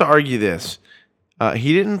 it's tough to argue this.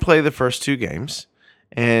 He didn't play the first 2 games,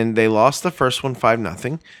 and they lost the first one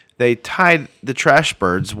 5-0. They tied the Trash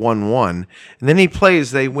Birds 1-1, and then he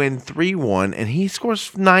plays. They win 3-1, and he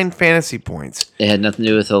scores 9 fantasy points. it had nothing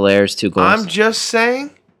to do with Hilaire's 2 goals. I'm just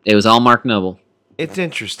saying, It was all Mark Noble. it's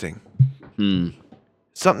interesting.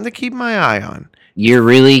 Something to keep my eye on. You're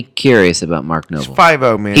really curious about Mark It's Noble.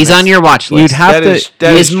 5-0, man. He's on your watch list. You'd have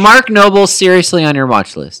That Is is Mark Noble seriously on your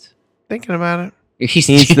watch list? thinking about it.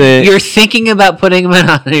 You're thinking about putting him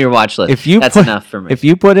on your watch list. That's enough for me. If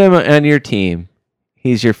you put him on your team,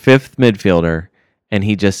 he's your 5th midfielder, and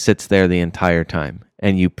he just sits there the entire time.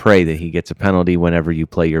 And you pray that he gets a penalty whenever you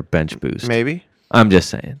play your bench boost. Maybe. I'm just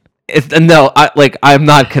saying. I'm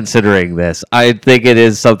not considering this. I think it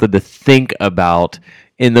is something to think about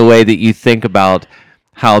in the way that you think about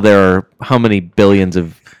how many billions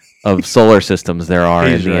of solar systems there are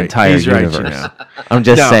He's in the right. entire He's right, universe. you know. I'm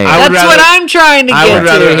just No, saying. I would That's what rather- I'm trying to I get would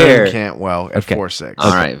rather to here. own Cantwell at Okay. 4-6.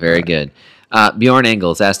 All right, very good. Bjorn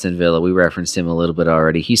Engels, Aston Villa. We referenced him a little bit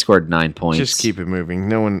already. He scored 9 points. Just keep it moving.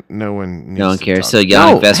 No one needs to cares. talk. So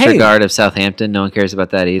Jan Vestergaard of Southampton. No one cares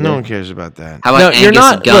about that either. No one cares about that. How about No, you're Angus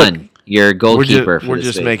not- Gunn, your goalkeeper? We're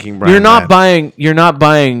just week? making Brian You're not mad.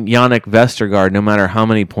 buying Yannick Vestergaard no matter how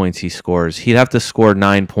many points he scores. He'd have to score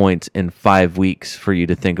 9 points in 5 weeks for you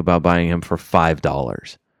to think about buying him for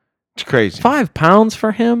 $5. It's crazy. £5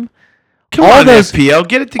 for him? Come all on, those- FPL,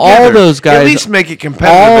 get it together. all those guys- At least make it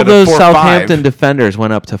competitive. All at a those 4-5. Southampton defenders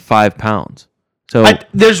went up to £5. So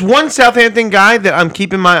There's one Southampton guy that I'm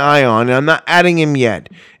keeping my eye on, and I'm not adding him yet.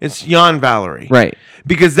 It's Jan Valerie. right,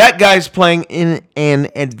 Because that guy's playing in an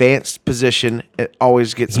advanced position. It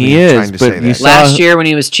always gets me He is, trying to but say you that. saw- Last year when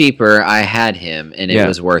he was cheaper, I had him, and it Yeah.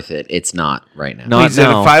 was worth it. It's not right now. Not He's at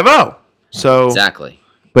a now. 5-0. So Exactly.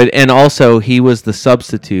 and also he was the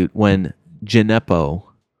substitute when Gineppo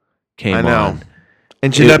came I know. on.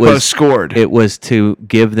 And It Gineppo was- scored. It was to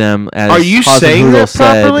give them as Are you saying Hasenhüttl that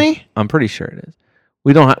said- properly? I'm pretty sure it is.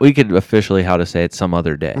 We don't. We could officially how to say it some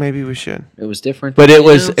other day. Maybe we should. It was different. But than it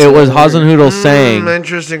was the Hasenhüttl saying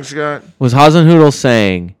Interesting, Scott.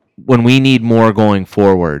 when we need more going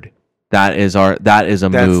forward, that is a That's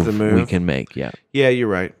move, the move. we can make. Yeah, Yeah, you're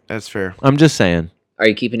right. That's fair. I'm just saying. Are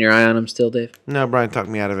you keeping your eye on him still, Dave? No, Brian talked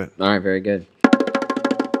me out of it. All right, very good.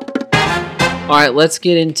 All right, let's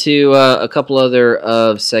get into a couple other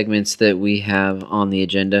of segments that we have on the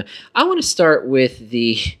agenda. I want to start with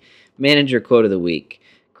the manager quote of the week.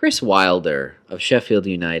 Chris Wilder of Sheffield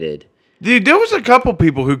United. Dude, there was a couple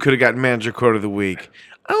people who could have gotten manager quote of the week.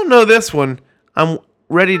 I don't know this one. I'm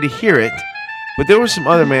ready to hear it. But there were some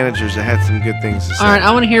other managers that had some good things to say. All right,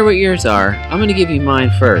 I want to hear what yours are. I'm going to give you mine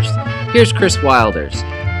first. Here's Chris Wilder's.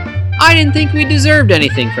 I didn't think we deserved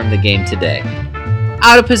anything from the game today.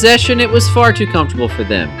 Out of possession, it was far too comfortable for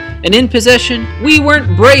them. And in possession, we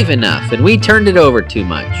weren't brave enough and we turned it over too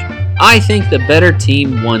much. I think the better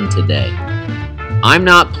team won today. I'm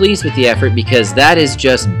not pleased with the effort because that is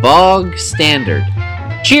just bog standard.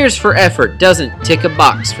 Cheers for effort doesn't tick a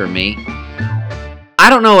box for me. I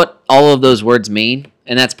don't know what all of those words mean,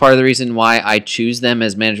 and that's part of the reason why I choose them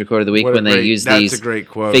as manager quote of the week What a when they great- use that's these a great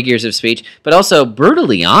quote. figures of speech, but also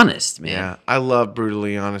brutally honest, man. Yeah, I love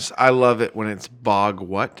brutally honest. I love it when it's bog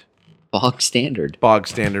what? Bog standard. Bog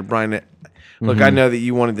standard. Brian, look, I know that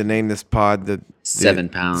you wanted to name this pod the 7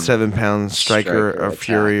 pound. 7 pound striker Striker, of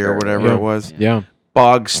fury or attacker, whatever yeah. it was. Yeah.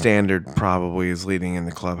 Bog standard probably is leading in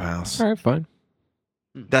the clubhouse. All right, fine.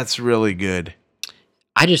 That's really good.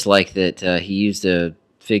 I just like that he used a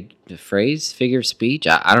figure of speech.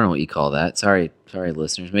 I don't know what you call that. Sorry,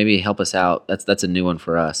 listeners. Maybe help us out. That's a new one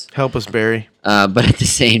for us. Help us, Barry. But at the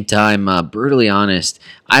same time, brutally honest.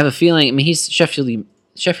 I have a feeling. I mean, he's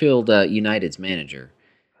Sheffield United's manager,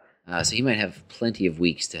 so he might have plenty of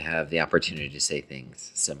weeks to have the opportunity to say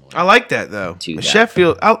things similar. I like that though. To that.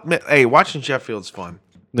 Sheffield. Hey, watching Sheffield's fun.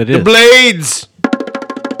 It The is. Blades.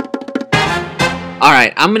 All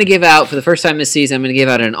right, I'm going to give out, for the first time this season, I'm going to give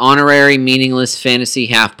out an honorary, meaningless fantasy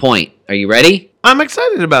half point. Are you ready? I'm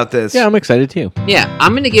excited about this. Yeah, I'm excited too. Yeah,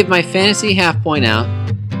 I'm going to give my fantasy half point out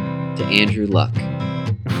to Andrew Luck,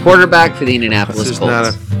 quarterback for the Indianapolis This is Colts. not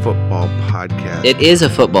a football podcast. It is a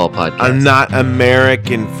football podcast. I'm not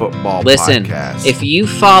American football Listen, podcast. if you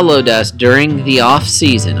followed us during the off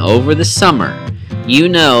season over the summer, you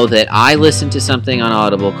know that I listened to something on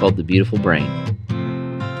Audible called The Beautiful Brain.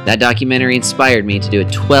 That documentary inspired me to do a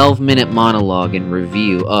 12-minute monologue and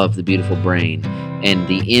review of The Beautiful Brain and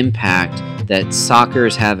the impact that soccer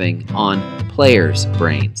is having on players'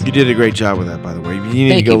 brains. You did a great job with that, by the way. You need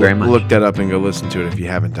Thank to you go very much. look that up and go listen to it if you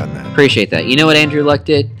haven't done that. Appreciate that. You know what Andrew Luck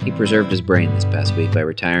did? He preserved his brain this past week by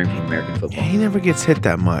retiring from American football. He never gets hit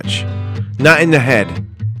that much. Not in the head.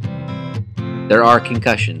 There are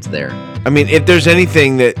concussions there. I mean, if there's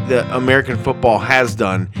anything that the American football has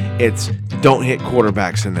done, it's don't hit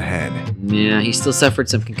quarterbacks in the head. Yeah, he still suffered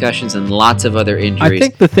some concussions and lots of other injuries. I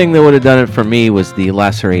think the thing that would have done it for me was the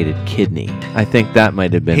lacerated kidney. I think that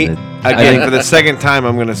might have been He, the. again, for the second time,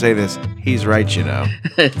 I'm going to say this. He's right, you know.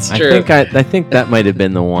 it's I true. think that might have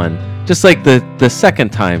been the one. Just like the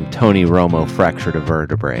second time Tony Romo fractured a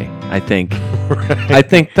vertebrae. I think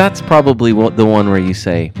that's probably the one where you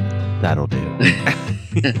say, that'll do.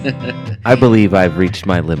 I believe I've reached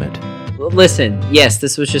my limit. Well, listen, yes,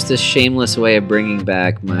 this was just a shameless way of bringing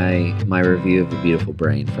back my review of The Beautiful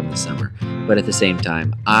Brain from the summer. But at the same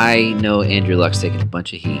time, I know Andrew Luck's taking a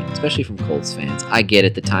bunch of heat, especially from Colts fans. I get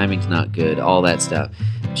it, the timing's not good, all that stuff.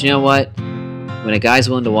 But you know what? When a guy's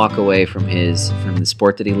willing to walk away from the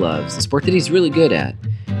sport that he loves, the sport that he's really good at,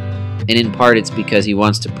 and in part it's because he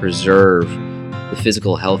wants to preserve the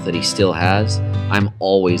physical health that he still has, I'm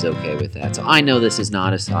always okay with that. So I know this is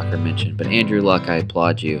not a soccer mention, but Andrew Luck, I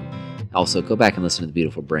applaud you. Also, go back and listen to The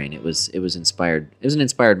Beautiful Brain. It was inspired. It was an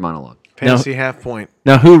inspired monologue. Fantasy half point.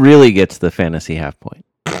 Now, who really gets the fantasy half point?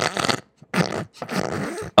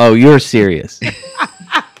 Oh, you're serious.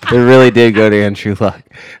 It really did go to Andrew Luck.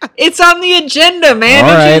 It's on the agenda,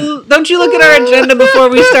 man. All Don't you look at our agenda before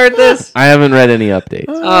we start this? I haven't read any updates.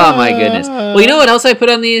 Oh my goodness. Well, you know what else I put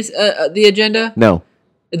on the agenda? No.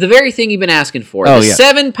 The very thing you've been asking for. Oh, the yeah.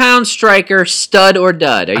 7-pound striker, stud or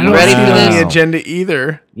dud. Are you don't ready see for it on this? the agenda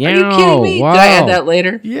either. Yeah. Are you kidding me? Wow. Did I add that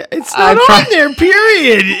later? Yeah, it's I not pro- on there,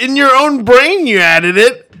 period. In your own brain, you added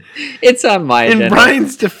it. It's on my In agenda.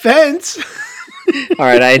 Brian's defense. All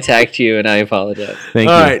right, I attacked you and I apologize. Thank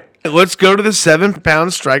All you. right, let's go to the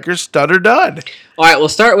 7-pound striker, stud or dud. All right, we'll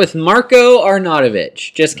start with Marko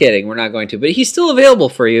Arnautovic. Just kidding, we're not going to. But he's still available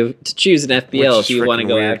for you to choose an FPL Which if you is want to freaking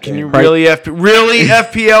go weird. after Can him. you really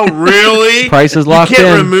FPL? Really? Price is locked You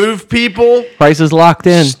can't in. remove people? Price is locked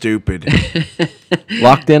in. Stupid.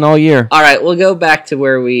 Locked in all year. All right, we'll go back to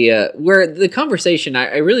where the conversation,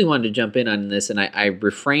 I really wanted to jump in on this, and I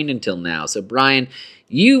refrained until now. So, Brian,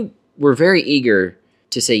 you were very eager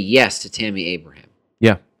to say yes to Tammy Abraham.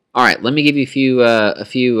 Yeah. All right, let me give you a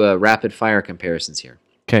few rapid-fire comparisons here.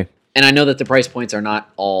 Okay. And I know that the price points are not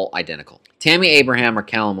all identical. Tammy Abraham or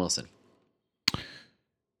Callum Wilson?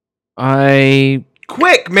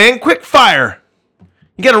 Quick, man. Quick fire.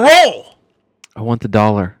 You got to roll. I want the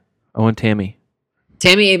dollar. I want Tammy.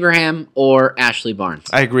 Tammy Abraham or Ashley Barnes?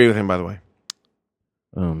 I agree with him, by the way.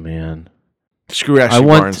 Oh man. Screw Ashley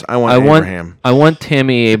Barnes. I want Abraham. I want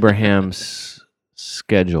Tammy Abraham's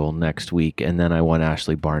schedule next week, and then I want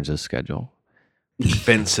Ashley Barnes' schedule.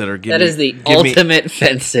 Fence sitter. That is the ultimate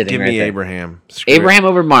fence sitting Give right me there. Abraham. Screw Abraham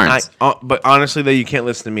over Barnes. but honestly, though, you can't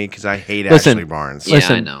listen to me because I hate Listen, Ashley Barnes. Yeah,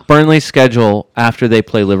 Listen, I know. Burnley's schedule after they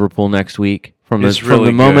play Liverpool next week, from It's the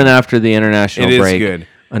really moment good. after the international It is break good.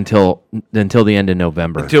 until the end of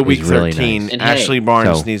November. Until week is really 13, nice. And Ashley hey-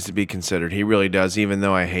 Barnes So- needs to be considered. He really does, even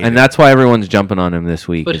though I hate And it. that's why everyone's jumping on him this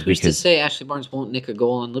week. But is who's to because say Ashley Barnes won't nick a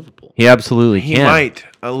goal on Liverpool? he absolutely He can. might.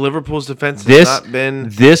 Liverpool's defense has This not been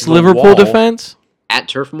this the Liverpool wall. defense, At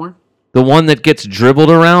Turf Moor? the one that gets dribbled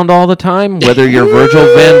around all the time, whether you're Virgil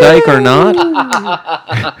van Dijk or not.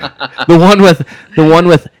 the one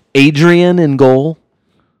with Adrian in goal.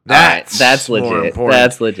 That's more legit. important.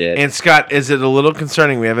 That's legit. And Scott, is it a little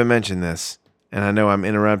concerning? We haven't mentioned this, and I know I'm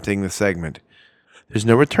interrupting the segment. There's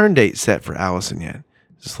no return date set for Allison yet.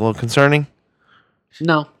 Is this a little concerning?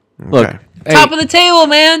 No. Look, Okay. hey, Top of the table,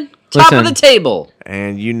 man. Top of Listen. the table.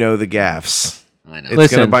 And you know the gaffes. I know. It's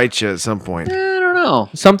Listen. gonna bite you at some point. I don't know.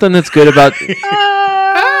 something that's good about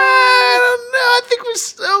I don't know. I think we're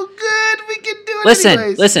so good. We can do it.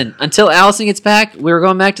 anyways. Listen. Until Allison gets back, we were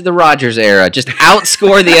going back to the Rodgers era. Just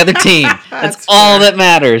outscore the other team. That's all that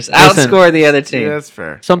matters. Listen. Outscore the other team. Yeah, that's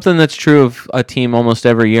fair. something that's true of a team almost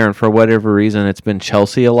every year, and for whatever reason, it's been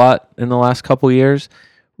Chelsea a lot in the last couple years.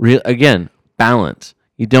 Again, balance.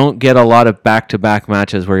 You don't get a lot of back-to-back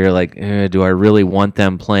matches where you're like, do I really want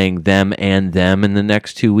them playing them and them in the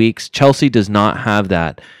next 2 weeks? Chelsea does not have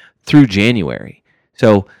that through January.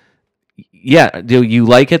 So, yeah, do you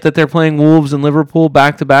like it that they're playing Wolves and Liverpool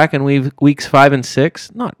back-to-back in weeks 5 and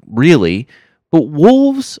 6? Not really, but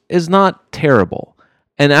Wolves is not terrible.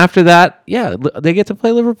 And after that, yeah, they get to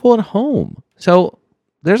play Liverpool at home. So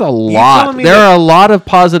there's a lot. There are a lot of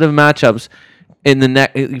positive matchups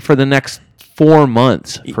for the next 4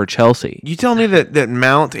 months for Chelsea. You tell me that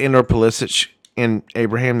Mount and or Pulisic and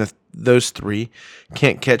Abraham, those three,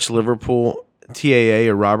 can't catch Liverpool, TAA,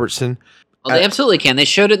 or Robertson? Well, they absolutely can. They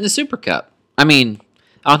showed it in the Super Cup. I mean,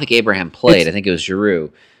 I don't think Abraham played. I think it was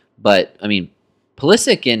Giroud. But, I mean,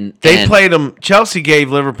 Pulisic and... They played them. Chelsea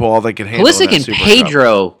gave Liverpool all they could handle. Pulisic and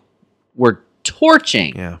Pedro were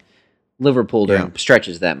torching Liverpool during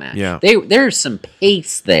stretches of that match. Yeah. There's some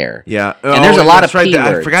pace there. Yeah. And there's a lot of keywords.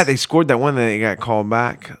 I forgot they scored that one that they got called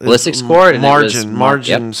back. Pulisic scored.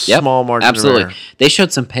 Small margin. Absolutely. They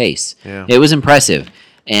showed some pace. Yeah. It was impressive.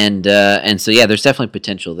 And so, yeah, there's definitely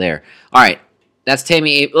potential there. All right. That's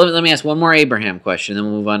Tammy. Let me ask one more Abraham question, then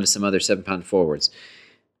we'll move on to some other 7-pound forwards.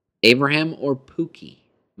 Abraham or Pookie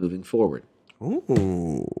moving forward?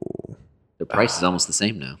 Ooh. The price is almost the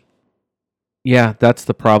same now. Yeah, that's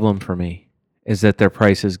the problem for me, is that their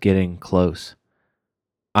price is getting close.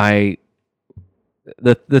 The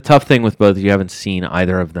tough thing with both, you haven't seen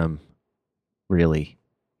either of them, really.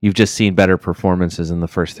 You've just seen better performances in the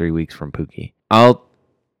first 3 weeks from Pookie. I'll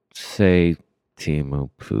say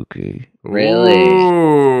Teemu Pukki. Really?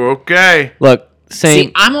 Ooh, okay. Look,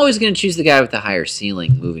 See, I'm always going to choose the guy with the higher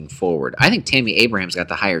ceiling moving forward. I think Tammy Abraham's got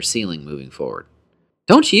the higher ceiling moving forward.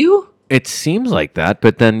 Don't you? It seems like that,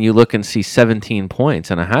 but then you look and see 17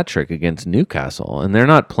 points and a hat trick against Newcastle, and they're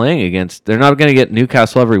not going to get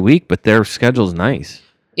Newcastle every week, but their schedule's nice.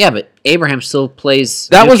 Yeah, but Abraham still plays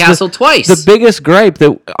Newcastle twice. The biggest gripe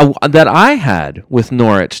that I had with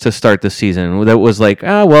Norwich to start the season, that was like,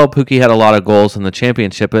 Pookie had a lot of goals in the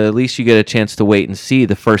championship, but at least you get a chance to wait and see.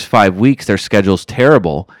 The first 5 weeks, their schedule's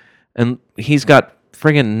terrible, and he's got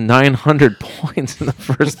friggin' 900 points in the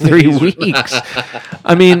first 3 weeks.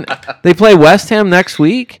 I mean, they play West Ham next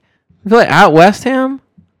week. They play at West Ham.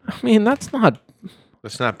 I mean, that's not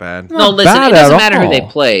bad. No, listen, it doesn't matter who they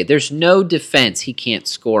play. There's no defense he can't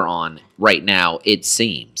score on right now, it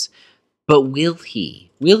seems. But will he?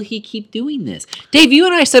 Will he keep doing this? Dave, you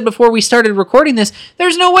and I said before we started recording this,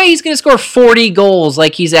 there's no way he's going to score 40 goals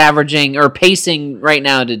like he's averaging or pacing right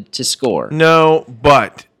now to score. No,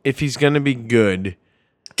 but if he's going to be good...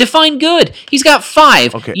 Define good. He's got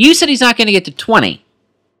 5. Okay. You said he's not going to get to 20.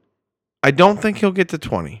 I don't think he'll get to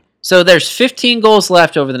 20. So there's 15 goals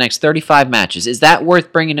left over the next 35 matches. Is that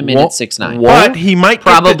worth bringing him in at 6'9"? But he might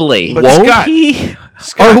probably. Won't he?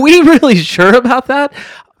 Are we really sure about that?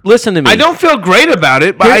 Listen to me. I don't feel great about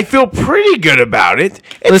it, but I feel pretty good about it.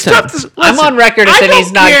 It's tough to, I'm on record as saying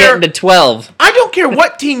he's not getting to 12. I don't care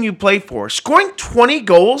what team you play for. Scoring 20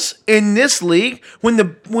 goals in this league, when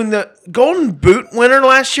the Golden Boot winner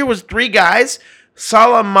last year was 3 guys,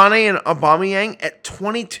 Salah, Mane, and Aubameyang at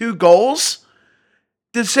 22 goals.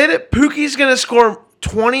 To say that Pookie's going to score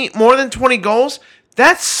more than 20 goals,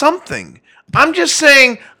 that's something. I'm just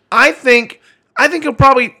saying, I think he'll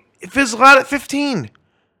probably fizzle out at 15.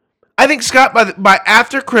 I think Scott by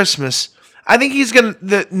after Christmas, I think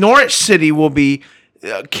the Norwich City will be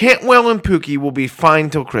Cantwell and Pookie will be fine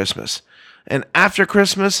till Christmas, and after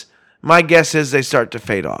Christmas, my guess is they start to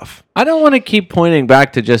fade off. I don't want to keep pointing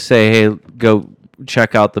back to just say, hey, go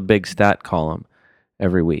check out the big stat column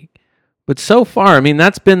every week. But so far, I mean,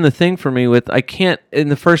 that's been the thing for me in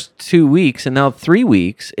the first 2 weeks and now 3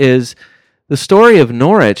 weeks, is the story of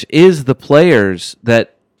Norwich is the players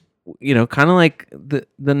that, kind of like the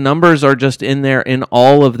numbers are just in there in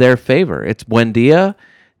all of their favor. It's Buendia,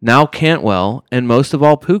 now Cantwell, and most of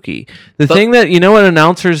all Pookie. The thing that, what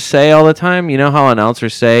announcers say all the time? You know how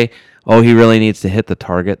announcers say, oh, he really needs to hit the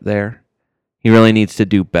target there? He really needs to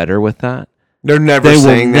do better with that? They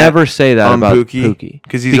will never say that about Pookie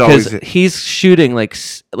because he's shooting like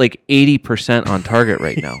 80% on target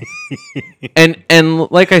right now.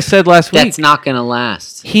 and like I said last week, that's not going to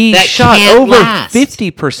last. He shot over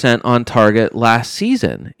 50% on target last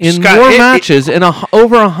season in matches and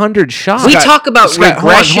over 100 shots. We talk about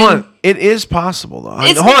regression. Hold on. It is possible though.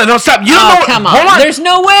 Hold on, no, stop. You don't know. Come on. Hold on. There's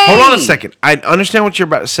no way. Hold on a second. I understand what you're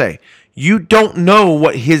about to say. You don't know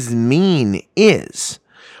what his mean is.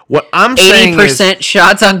 What I'm saying is 80%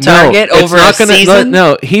 shots on target over a season?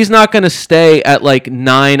 No, he's not going to stay at like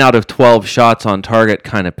 9 out of 12 shots on target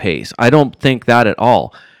kind of pace. I don't think that at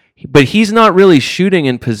all. But he's not really shooting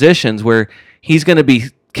in positions where he's going to be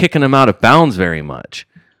kicking them out of bounds very much.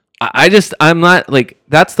 I'm not like,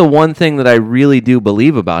 that's the one thing that I really do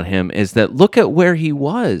believe about him is that look at where he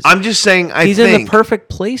was. I'm just saying, He's in the perfect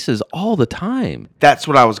places all the time. That's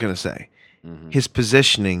what I was going to say. His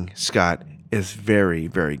positioning, Scott, is very,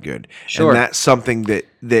 very good. Sure. And that's something that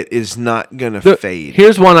is not going to fade.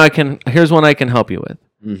 Here's one I can help you with.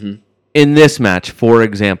 Mm-hmm. In this match, for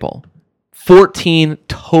example, 14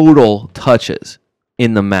 total touches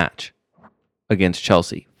in the match against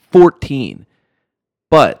Chelsea. 14.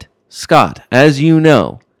 But, Scott, as you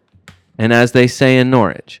know, and as they say in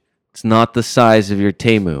Norwich, it's not the size of your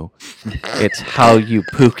Temu, it's how you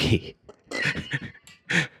Pookie.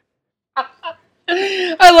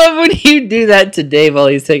 I love when you do that to Dave while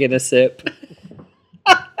he's taking a sip.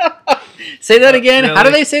 Say that again. Really? How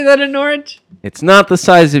do they say that in Norwich? It's not the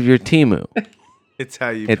size of your Temu, It's how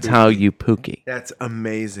you it's how you Pookie. That's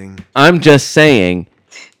amazing. I'm just saying,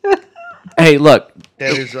 hey, look, I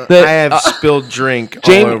have spilled drink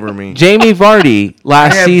all over me. Jamie Vardy I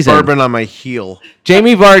last have season. bourbon on my heel.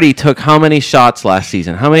 Jamie Vardy took how many shots last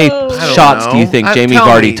season? How many shots do you think Jamie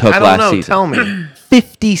Vardy took last season? Tell me.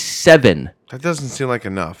 57. That doesn't seem like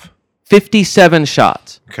enough. 57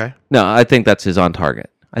 shots. Okay. No, I think that's his on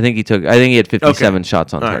target. I think he had 57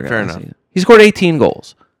 shots on All right, target. fair last enough. season. He scored 18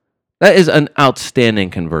 goals. That is an outstanding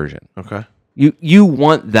conversion. Okay. You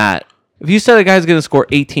want that. If you said a guy's going to score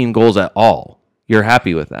 18 goals at all, you're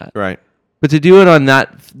happy with that. Right. But to do it on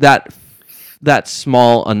that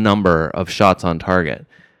small a number of shots on target,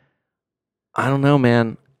 I don't know,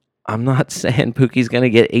 man. I'm not saying Pookie's going to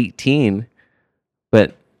get 18,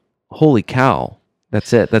 but holy cow.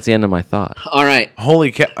 That's it. That's the end of my thought. All right.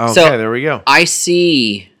 Holy cow. Okay, So- there we go. I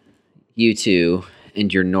see you two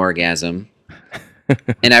and your Norgasm,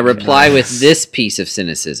 and I reply with this piece of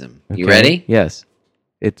cynicism. You Okay? ready? Yes.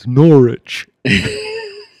 It's Norwich.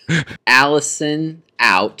 Allison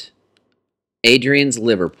out. Adrian's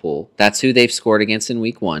Liverpool. That's who they've scored against in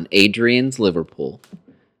week 1. Adrian's Liverpool.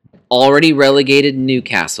 Already relegated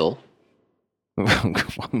Newcastle.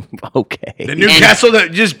 Okay. The Newcastle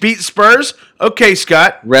that just beat Spurs? Okay,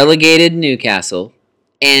 Scott. Relegated Newcastle.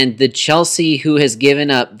 And the Chelsea who has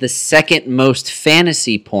given up the second most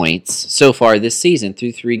fantasy points so far this season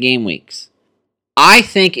through 3 game weeks. I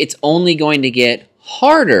think it's only going to get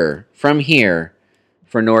harder from here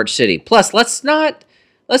for Norwich City. Plus, let's not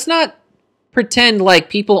pretend like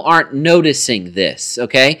people aren't noticing this,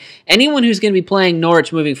 okay? Anyone who's going to be playing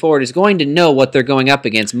Norwich moving forward is going to know what they're going up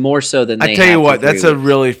against more so than they I tell you have what, for 3 that's a weeks.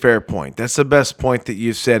 really fair point. That's the best point that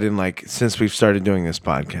you've said in since we've started doing this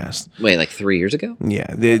podcast. Wait, like 3 years ago? Yeah,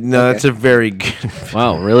 that's a very good.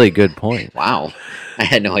 Wow, really good point. Wow. I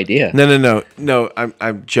had no idea. No.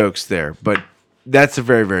 I'm jokes there, but that's a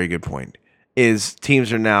very, very good point. Is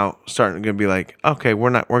teams are now starting to be like, okay,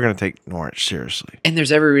 we're going to take Norwich seriously. And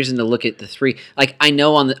there's every reason to look at the 3. Like I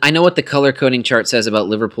know what the color coding chart says about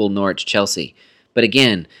Liverpool, Norwich, Chelsea. But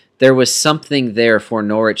again, there was something there for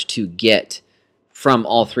Norwich to get from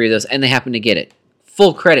all 3 of those, and they happened to get it.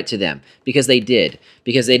 Full credit to them because they did.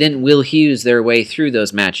 Because they didn't Will Hughes their way through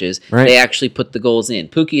those matches. Right. They actually put the goals in.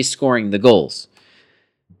 Pookie is scoring the goals.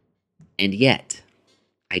 And yet,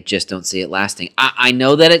 I just don't see it lasting. I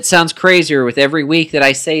know that it sounds crazier with every week that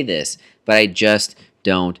I say this, but I just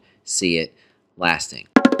don't see it lasting.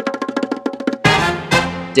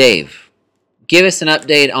 Dave, give us an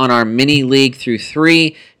update on our mini league through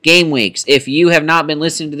 3 game weeks. If you have not been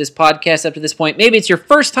listening to this podcast up to this point, maybe it's your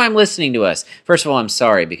first time listening to us. First of all, I'm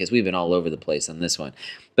sorry because we've been all over the place on this one.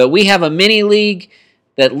 But we have a mini league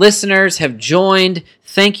that listeners have joined.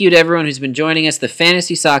 Thank you to everyone who's been joining us. The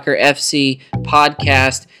Fantasy Soccer FC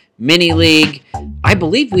podcast mini league. I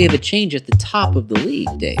believe we have a change at the top of the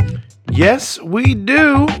league, Dave. Yes, we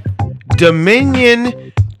do.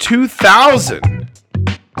 Dominion 2000.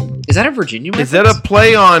 Is that a Virginia reference? Is that a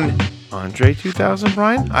play on Andre 2000,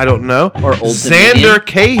 Brian? I don't know. Or Old Xander Dominion?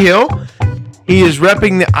 Cahill. He is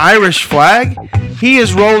repping the Irish flag. He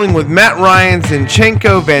is rolling with Matt Ryan,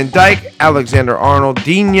 Zinchenko, Van Dijk, Alexander Arnold,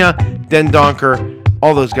 Digne, Dendonker.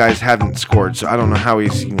 All those guys haven't scored, so I don't know how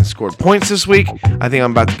he's even scored points this week. I think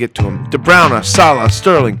I'm about to get to him. De Bruyne, Salah,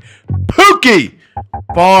 Sterling, Pookie,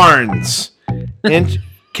 Barnes, and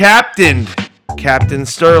Captain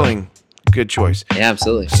Sterling. Good choice. Yeah,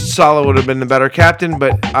 absolutely. Salah would have been the better captain,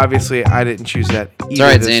 but obviously I didn't choose that either all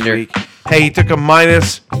right, this Xander. week. Hey, he took a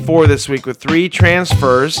 -4 this week with 3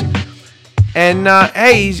 transfers. And,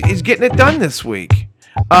 hey, he's getting it done this week.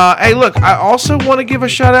 Hey, look, I also want to give a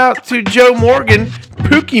shout-out to Joe Morgan,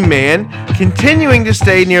 Pookie Man, continuing to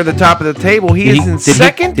stay near the top of the table. He is in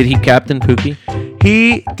second. Did he captain Pookie?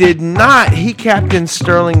 He did not. He captained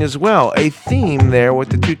Sterling as well. A theme there with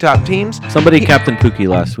the two top teams. Somebody captained Pookie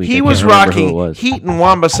last week. He I can't was remember who it rocking was. Heaton,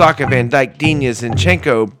 Wan-Bissaka, Van Dijk, Digne,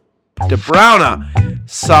 Zinchenko, De Bruyne,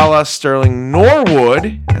 Salah, Sterling,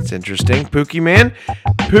 Norwood. That's interesting. Pookie man.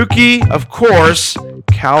 Pookie, of course.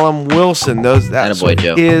 Callum Wilson. That's Attaboy,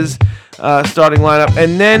 Joe. his starting lineup.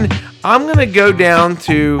 And then I'm going to go down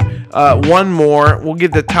to one more. We'll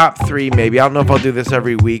get the top three maybe. I don't know if I'll do this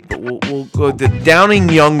every week, but we'll go the Downing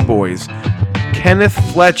Young Boys. Kenneth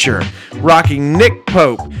Fletcher, rocking Nick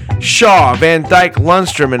Pope, Shaw, Van Dijk,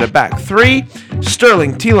 Lundstrom in the back three.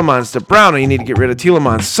 Sterling, Tielemans, De Bruyne. You need to get rid of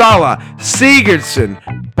Tielemans. Salah,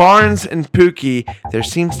 Sigurdsson, Barnes, and Pookie. There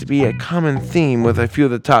seems to be a common theme with a few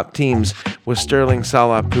of the top teams with Sterling,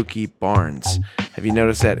 Salah, Pookie, Barnes. Have you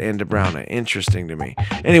noticed that? And De Bruyne. Interesting to me.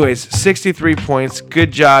 Anyways, 63 points.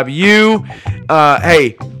 Good job. You,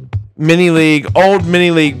 hey, old mini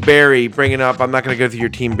league Barry, bringing up. I'm not going to go through your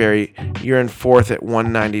team, Barry. You're in fourth at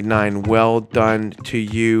 199. Well done to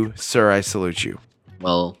you, sir. I salute you.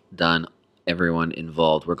 Well done, everyone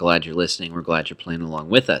involved. We're glad you're listening. We're glad you're playing along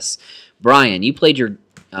with us. Brian, you played your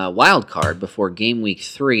wild card before game week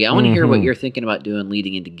 3. I want to hear what you're thinking about doing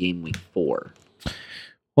leading into game week 4.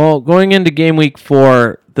 Well, going into game week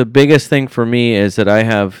 4, the biggest thing for me is that I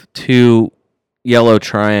have 2 yellow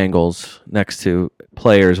triangles next to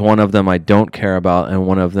players. One of them I don't care about, and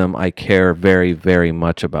one of them I care very, very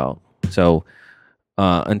much about. So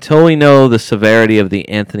until we know the severity of the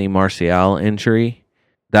Anthony Martial injury,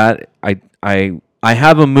 that I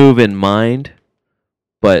have a move in mind,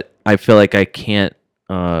 but I feel like I can't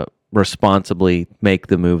responsibly make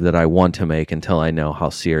the move that I want to make until I know how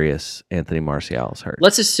serious Anthony Martial is hurt.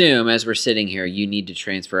 Let's assume, as we're sitting here, you need to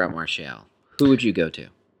transfer out Martial. Who would you go to?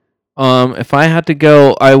 If I had to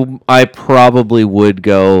go, I probably would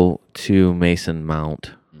go to Mason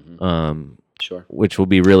Mount. Sure. Which will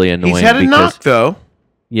be really annoying. He's had a knock, though.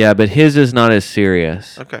 Yeah, but his is not as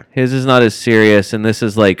serious. Okay. His is not as serious, and this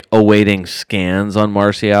is like awaiting scans on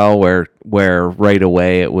Martial, where right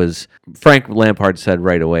away it was. Frank Lampard said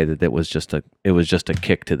right away that it was just a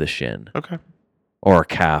kick to the shin. Okay. Or a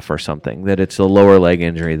calf or something. That it's a lower leg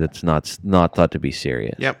injury that's not thought to be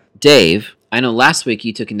serious. Yep. Dave, I know last week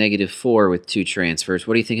you took a -4 with 2 transfers.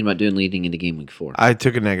 What are you thinking about doing leading into game week 4? I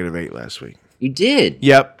took a -8 last week. You did?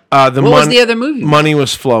 Yep. What was the other move? Money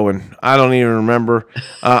was flowing. I don't even remember.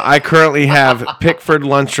 I currently have Pickford,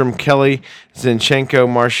 Lundstrom, Kelly, Zinchenko,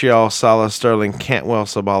 Martial, Salah, Sterling, Cantwell,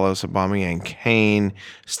 Ceballos, Aubameyang, Kane,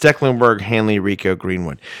 Stecklenburg, Hanley, Rico,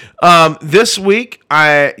 Greenwood. This week,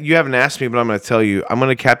 you haven't asked me, but I'm going to tell you. I'm going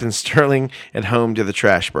to captain Sterling at home to the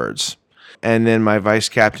Trash Birds. And then my vice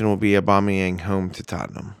captain will be Aubameyang home to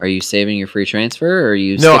Tottenham. Are you saving your free transfer, or are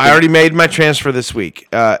you? No, I already made my transfer this week.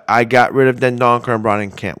 I got rid of Dendoncker and brought in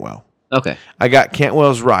Cantwell. Okay. I got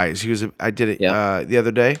Cantwell's rise. I did it the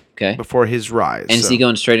other day. Okay. Before his rise. And is he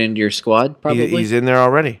going straight into your squad? Probably. He's in there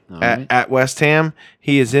already. Right. At West Ham,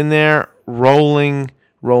 he is in there, rolling.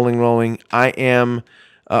 I am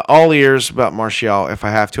all ears about Martial. If I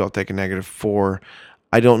have to, I'll take a -4.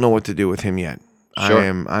 I don't know what to do with him yet.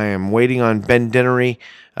 Sure. I am waiting on Ben Dinnery.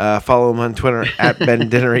 Follow him on Twitter at Ben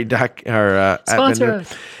Dinnery. Sponsor.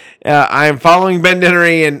 I am following Ben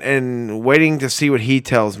Dinnery and waiting to see what he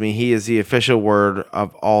tells me. He is the official word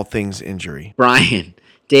of all things injury. Brian,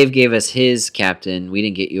 Dave gave us his captain. We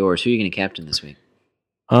didn't get yours. Who are you going to captain this week?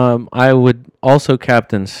 I would also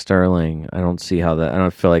captain Sterling. I don't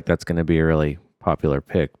feel like that's going to be a really popular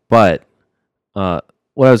pick. But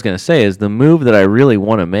what I was going to say is the move that I really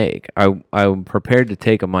want to make. I'm prepared to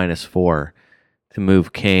take a -4 to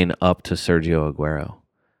move Kane up to Sergio Aguero.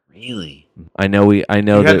 Really? I know You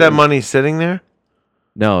had that money sitting there?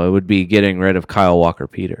 No, it would be getting rid of Kyle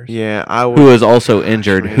Walker-Peters. Yeah, I would. Who is also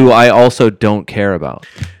injured, who I also don't care about.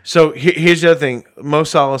 So here's the other thing. Mo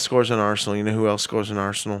Salah scores in Arsenal. You know who else scores in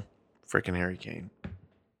Arsenal? Freaking Harry Kane.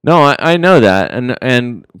 No, I know that,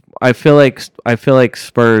 and I feel like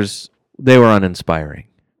Spurs, they were uninspiring,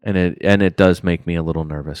 and it does make me a little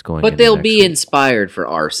nervous going. But into they'll next be week. inspired for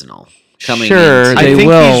Arsenal. Sure, into- they I think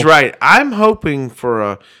will. he's right. I'm hoping for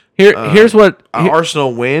a Here's what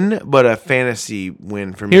Arsenal win, but a fantasy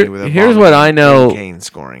win for me. With here's what I know. and Kane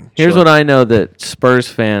scoring. Here's what I know that Spurs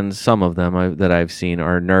fans, some of them that I've seen,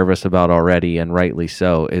 are nervous about already, and rightly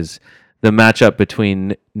so, is the matchup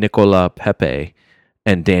between Nicola Pepe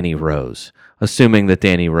and Danny Rose, assuming that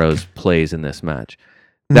Danny Rose plays in this match.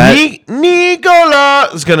 Nicola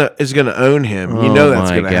is gonna own him. You know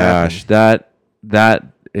that's gonna happen. That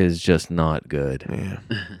is just not good. Yeah.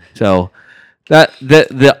 So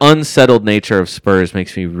The unsettled nature of Spurs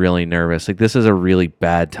makes me really nervous. Like, this is a really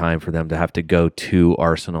bad time for them to have to go to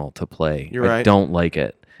Arsenal to play. You're I right. don't like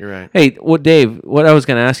it. You're right. Hey, Dave, what I was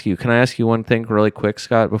going to ask you, can I ask you one thing really quick,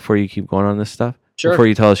 Scott, before you keep going on this stuff? Sure. Before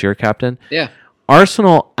you tell us you're captain? Yeah.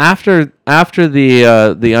 Arsenal, after the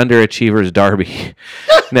underachievers derby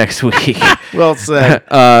next week, Well said.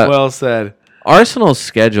 Well said. Arsenal's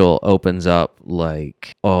schedule opens up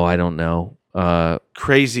like, I don't know,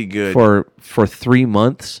 Crazy good. for 3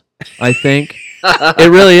 months, I think. It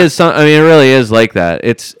really is. It really is like that.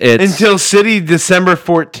 It's Until City December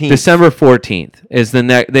 14th. December 14th is the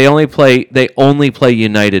next. They only play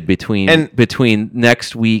United between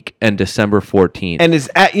next week and December 14th. And is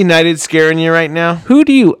at United scaring you right now? Who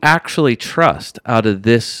do you actually trust out of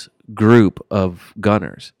this group of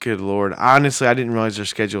Gunners? Good Lord. Honestly, I didn't realize their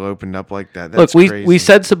schedule opened up like that. That's Look, crazy. we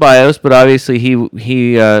said Ceballos, but obviously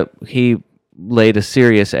he laid a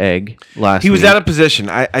serious egg last. He was week. out of position.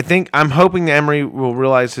 I'm hoping that Emery will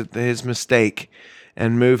realize his mistake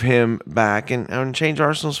and move him back and change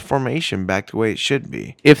Arsenal's formation back to the way it should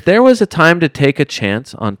be. If there was a time to take a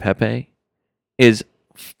chance on Pepe, is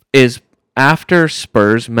after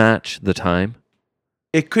Spurs match the time?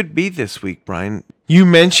 It could be this week, Brian. You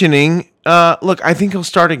mentioning, look, I think he'll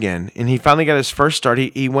start again. And he finally got his first start.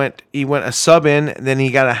 He went a sub in, then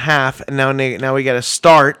he got a half, and now he got a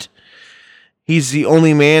start. He's the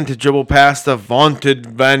only man to dribble past the vaunted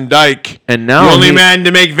Van Dijk. And now the only man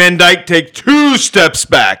to make Van Dijk take 2 steps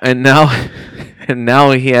back. And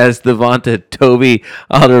now he has the vaunted Toby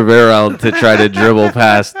Alderweireld to try to dribble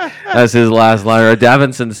past as his last line, or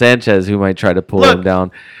Davinson Sanchez, who might try to pull him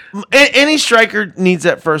down. Any striker needs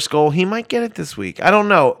that first goal. He might get it this week. I don't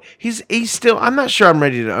know. He's still. I'm not sure I'm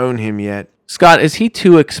ready to own him yet. Scott, is he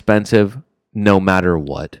too expensive no matter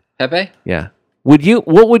what? Pepe? Yeah.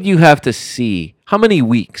 What would you have to see? How many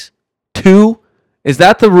weeks? 2? Is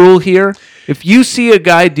that the rule here? If you see a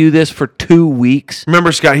guy do this for 2 weeks,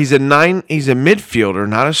 Remember, Scott, he's a midfielder,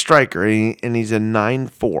 not a striker, and he's a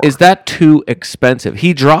 9-4. is that too expensive?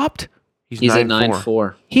 He dropped? He's at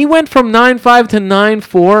 9-4. He went from 9.5 to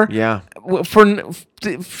 9.4 Yeah.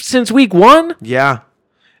 since week 1? Yeah.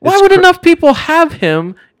 Why would enough people have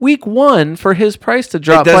him week 1 for his price to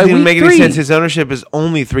drop It doesn't by even week make 3? any sense. His ownership is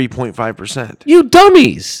only 3.5%. You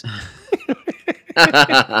dummies!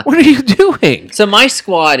 What are you doing? So my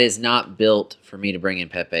squad is not built for me to bring in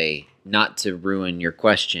Pepe, not to ruin your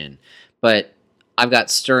question, but I've got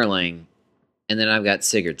Sterling, and then I've got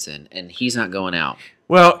Sigurdsson, and he's not going out.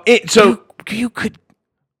 Well,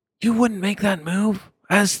 You wouldn't make that move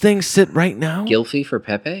as things sit right now. Gylfi for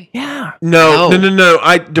Pepe? Yeah. No. De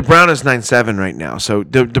Bruyne is 9.7 right now. So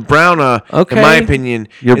De Bruyne, Okay. in my opinion,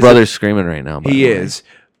 Your is brother's screaming right now. By he the way. is.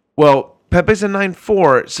 Well, Pepe's a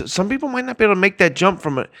 9.4. So some people might not be able to make that jump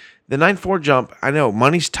from the 9.4 jump. I know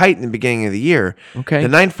money's tight in the beginning of the year. Okay. The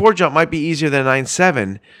 9.4 jump might be easier than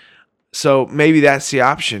 9.7. So maybe that's the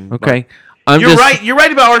option. Okay. You're right. You're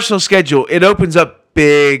right about Arsenal's schedule. It opens up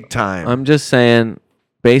big time. I'm just saying,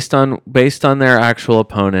 based on their actual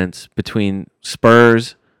opponents between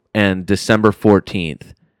Spurs and December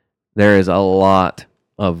 14th, there is a lot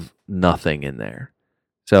of nothing in there.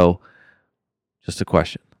 So, just a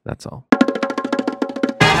question. That's all.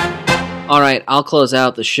 All right, I'll close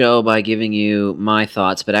out the show by giving you my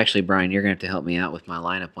thoughts, but actually, Brian, you're going to have to help me out with my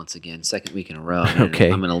lineup once again, second week in a row. Okay.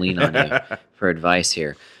 I'm going to lean on you for advice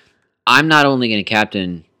here. I'm not only going to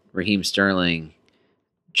captain Raheem Sterling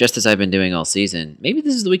just as I've been doing all season. Maybe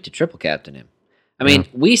this is the week to triple captain him. I mean,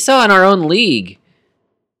 we saw in our own league,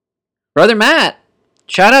 Brother Matt,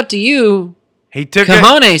 shout out to you. He took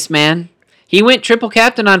Cojones, man. He went triple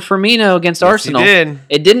captain on Firmino against Arsenal. He did.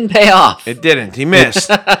 It didn't pay off. It didn't. He missed.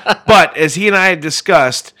 But as he and I had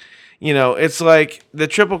discussed, it's like the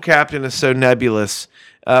triple captain is so nebulous.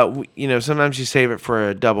 Sometimes you save it for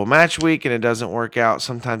a double match week and it doesn't work out.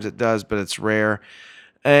 Sometimes it does, but it's rare.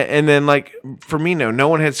 And then, like, Firmino, no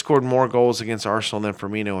one had scored more goals against Arsenal than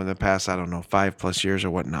Firmino in the past, 5+ years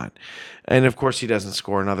or whatnot. And, of course, he doesn't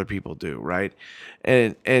score and other people do, right?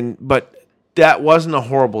 But that wasn't a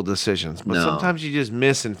horrible decision. But No. sometimes you just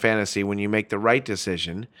miss in fantasy when you make the right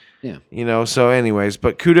decision. Yeah. So anyways,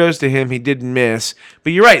 but kudos to him. He did miss.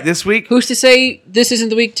 But you're right. This week, Who's to say this isn't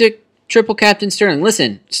the week to triple captain Sterling?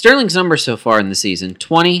 Listen, Sterling's numbers so far in the season,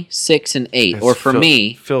 20, 6, and 8. that's Or for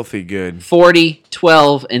me, filthy good. 40,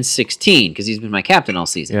 12, and 16, because he's been my captain all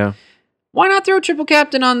season. Yeah. Why not throw triple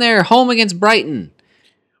captain on there? Home against Brighton.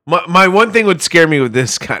 My one thing would scare me with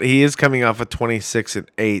this guy. He is coming off a 26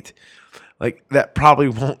 and 8. Like, that probably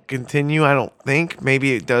won't continue, I don't think.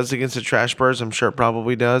 Maybe it does against the Trash Birds. I'm sure it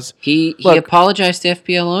probably does. He Look- apologized to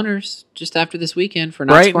FPL owners just after this weekend for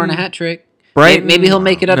not scoring a hat trick. Brighton, Maybe he'll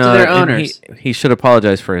make it up to their owners. He should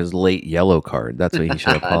apologize for his late yellow card. That's what he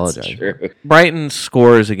should apologize. That's true. Brighton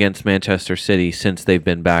scores against Manchester City since they've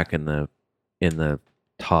been back in the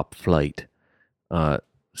top flight.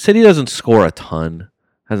 City doesn't score a ton.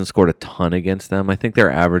 Hasn't scored a ton against them. I think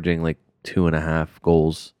they're averaging like 2.5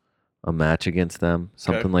 goals a match against them,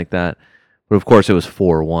 something like that. But of course, it was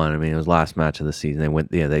 4-1. I mean, it was last match of the season.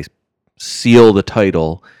 They sealed the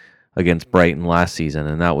title against Brighton last season,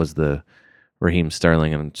 and that was the Raheem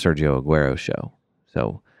Sterling and Sergio Aguero show.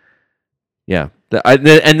 So, yeah,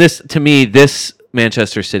 and this to me, this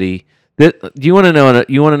Manchester City. Do you want to know?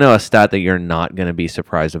 You want to know a stat that you're not going to be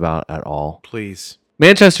surprised about at all? Please.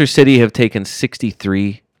 Manchester City have taken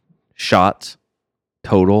 63 shots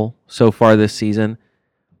total so far this season.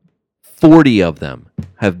 40 of them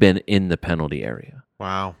have been in the penalty area.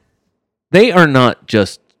 Wow. They are not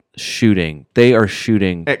just shooting. They are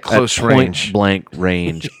shooting at close range, blank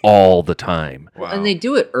range all the time. Wow. And they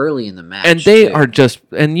do it early in the match. And they are just,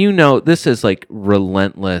 and this is like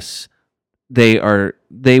relentless. They are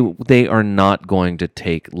not going to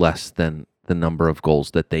take less than the number of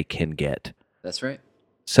goals that they can get. That's right.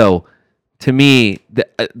 So, to me,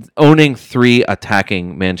 owning 3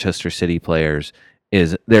 attacking Manchester City players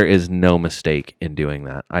there is no mistake in doing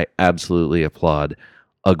that. I absolutely applaud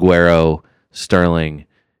Aguero, Sterling,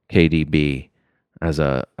 KDB as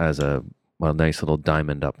a nice little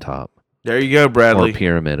diamond up top. There you go, Bradley. Or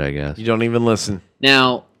pyramid, I guess. You don't even listen.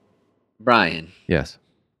 Now, Brian. Yes.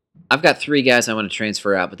 I've got 3 guys I want to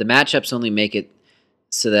transfer out, but the matchups only make it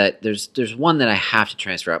so that there's one that I have to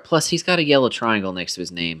transfer out. Plus, he's got a yellow triangle next to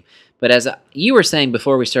his name. But as you were saying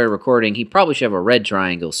before we started recording, he probably should have a red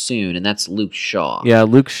triangle soon, and that's Luke Shaw. Yeah,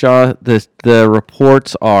 Luke Shaw, the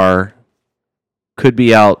reports could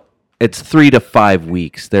be out. It's 3 to 5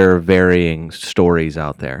 weeks. There are varying stories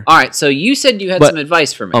out there. All right, so you said you had some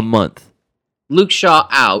advice for me. A month. Luke Shaw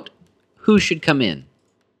out. Who should come in?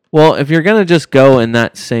 Well, if you're gonna just go in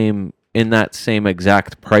that same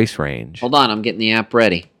exact price range. Hold on, I'm getting the app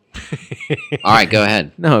ready. All right, go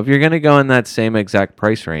ahead. No, if you're gonna go in that same exact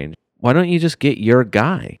price range, why don't you just get your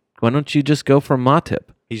guy? Why don't you just go for Matip?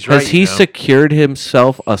 He's right. Has he secured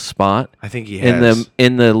himself a spot? I think he has.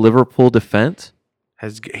 In the Liverpool defense?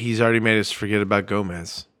 He's already made us forget about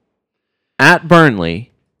Gomez. At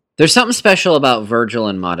Burnley. There's something special about Virgil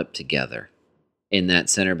and Matip together in that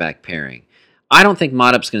center back pairing. I don't think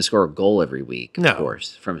Matip's going to score a goal every week, of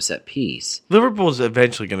course, from a set piece. Liverpool's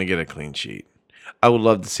eventually going to get a clean sheet. I would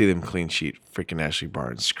love to see them clean sheet freaking Ashley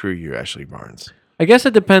Barnes. Screw you, Ashley Barnes. I guess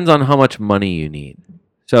it depends on how much money you need.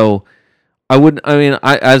 So, I've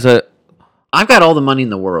got all the money in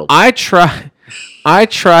the world. I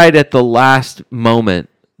tried at the last moment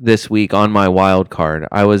this week on my wild card.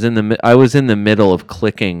 I was in the middle of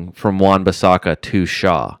clicking from Wan-Bissaka to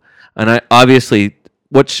Shaw, and I obviously,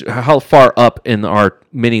 how far up in our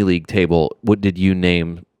mini league table did you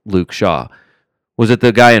name Luke Shaw? Was it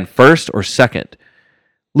the guy in first or second?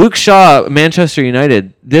 Luke Shaw, Manchester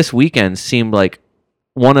United, this weekend seemed like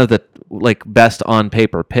one of the best on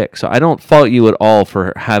paper picks. So I don't fault you at all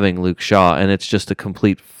for having Luke Shaw, and it's just a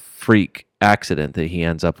complete freak accident that he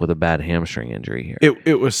ends up with a bad hamstring injury here.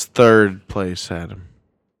 It was third place, Adam.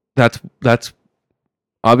 That's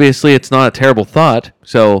obviously it's not a terrible thought.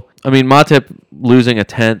 So I mean, Matip losing a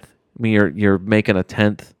 10th. I mean, you're making a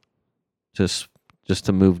 10th just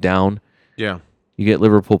to move down. Yeah. You get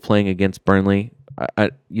Liverpool playing against Burnley.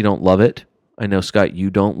 You don't love it. I know, Scott, you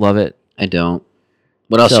don't love it. I don't.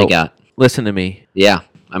 What else you got? Listen to me. Yeah,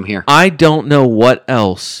 I'm here. I don't know what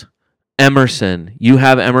else. Emerson. You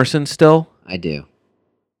have Emerson still? I do.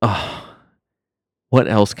 Oh, what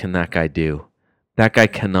else can that guy do? That guy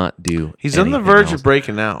cannot do. He's on the verge of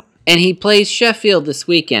breaking out. And he plays Sheffield this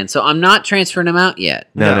weekend, so I'm not transferring him out yet.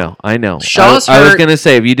 No, I know. Shaw's I was hurt. going to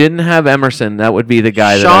say, if you didn't have Emerson, that would be the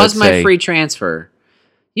guy that Shaw's I would say. my free transfer.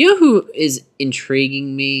 You know who is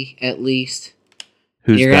intriguing me, at least?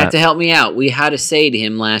 Who's You're going to that? have to help me out. We had to say to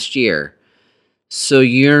him last year.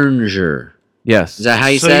 Soyuncu. Yes. Is that how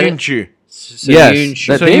you said it? Yes.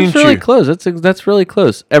 That name's really Soyuncu. close. That's really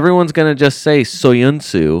close. Everyone's going to just say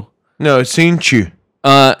Soyuncu. No, Soyuncu.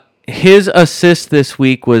 His assist this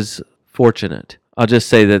week was fortunate. I'll just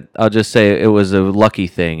say it was a lucky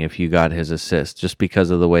thing if you got his assist, just because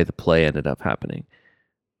of the way the play ended up happening.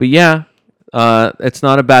 But yeah, it's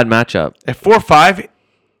not a bad matchup. At 4-5,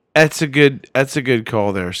 that's a good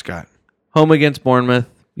call there, Scott. Home against Bournemouth.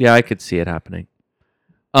 Yeah, I could see it happening.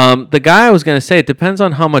 The guy I was going to say, it depends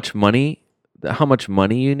on how much money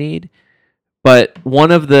you need. But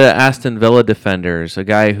one of the Aston Villa defenders, a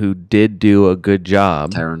guy who did do a good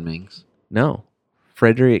job. Tyrone Mings. No,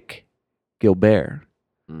 Frederick Gilbert.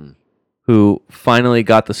 who finally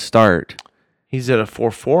got the start. He's at a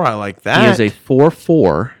 4.4. I like that. He is a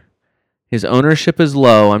 4.4. His ownership is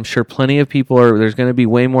low. I'm sure plenty of people are. There's going to be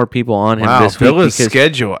way more people on him this week. Villa's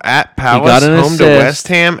schedule at Palace, got an home assist. to West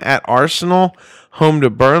Ham, at Arsenal, home to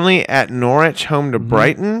Burnley, at Norwich, home to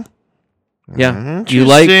Brighton. Yeah,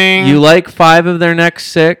 Interesting. you like 5 of their next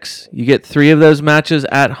 6. You get 3 of those matches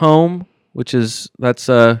at home, which is that's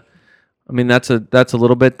a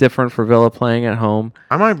little bit different for Villa playing at home.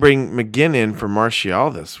 I might bring McGinn in for Martial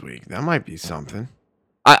this week. That might be something.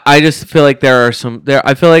 I just feel like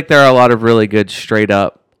I feel like there are a lot of really good straight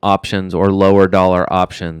up options or lower dollar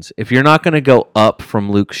options. If you're not going to go up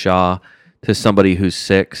from Luke Shaw to somebody who's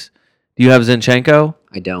 6, do you have Zinchenko?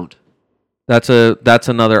 I don't. That's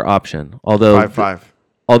another option. Although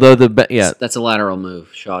 5.5. That's a lateral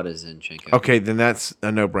move. Shaw to Zinchenko. Okay, then that's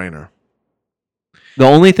a no-brainer. The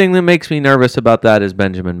only thing that makes me nervous about that is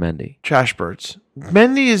Benjamin Mendy. Trash birds.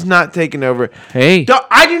 Mendy is not taking over. Hey,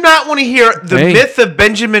 I do not want to hear the Hey. myth of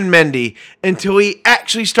Benjamin Mendy until he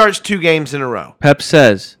actually starts 2 games in a row. Pep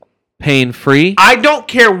says pain free, I don't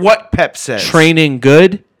care what Pep says. training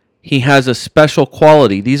good. He has a special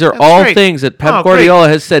quality. These are That's all great. things that Pep Oh, Guardiola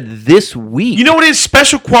has said this week. You know what his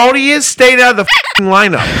special quality is? Staying out of the f***ing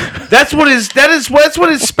lineup. That's what his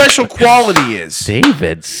special quality is.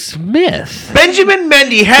 David Smith. Benjamin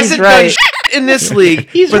Mendy hasn't done shit in this league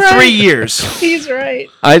for 3 years. He's right.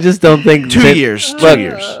 I just don't think 2 years. 2 Look,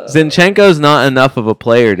 years. Zinchenko's not enough of a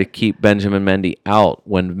player to keep Benjamin Mendy out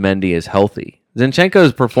when Mendy is healthy.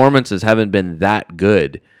 Zinchenko's performances haven't been that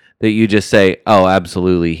good that you just say, "Oh,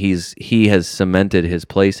 absolutely, he has cemented his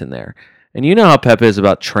place in there." And you know how Pep is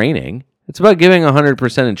about training. It's about giving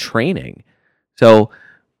 100% in training. So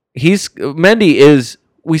Mendy is.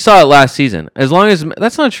 We saw it last season. As long as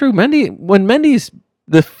that's not true, when Mendy's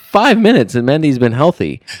the 5 minutes and Mendy's been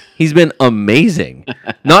healthy, he's been amazing.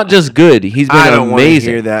 Not just good, he's been I don't want to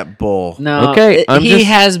amazing. hear that bull. No, Okay, he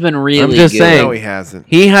has been really I'm just good. saying. No, he hasn't.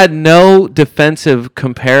 He had no defensive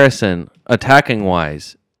comparison attacking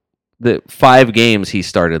wise. The 5 games he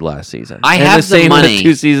started last season. I And have the same the in money.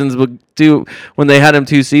 2 seasons when they had him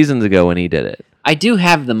 2 seasons ago when he did it. I do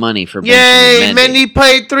have the money for Yay! Benjamin Mendy. Mendy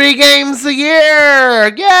played 3 games a year.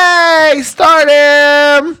 Yay! Start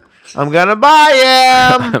him. I'm gonna buy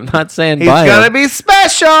him. I'm not saying He's buy gonna him. be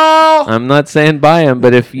special. I'm not saying buy him,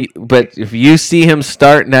 but if you see him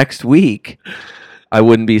start next week, I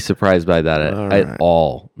wouldn't be surprised by that at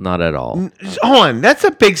all. Not at all. Hold on, that's a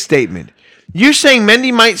big statement. You're saying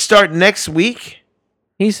Mendy might start next week?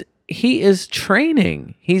 He is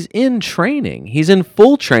training. He's in training. He's in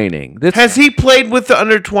full training. Has he played with the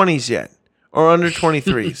under 20s yet, or under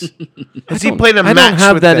 23s? Has he played a match? I don't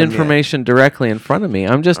have with that them yet? information directly in front of me.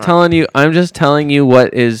 I'm just telling you. I'm just telling you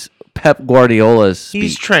what is Pep Guardiola's speech.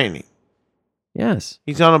 He's training. Yes.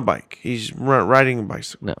 He's on a bike. He's riding a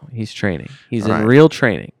bicycle. No, he's training. He's All in right. real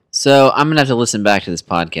training. So I'm gonna have to listen back to this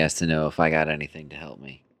podcast to know if I got anything to help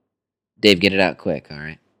me. Dave, get it out quick, all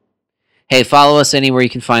right? Hey, follow us anywhere you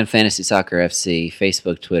can find Fantasy Soccer FC,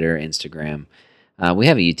 Facebook, Twitter, Instagram. We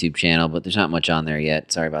have a YouTube channel, but there's not much on there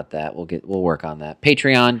yet. Sorry about that. We'll work on that.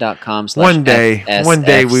 Patreon.com/FSFC. One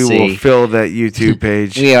day we will fill that YouTube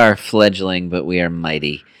page. We are fledgling, but we are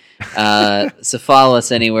mighty. So follow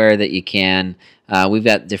us anywhere that you can. We've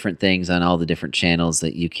got different things on all the different channels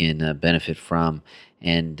that you can benefit from.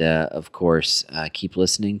 And, of course, keep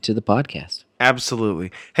listening to the podcast.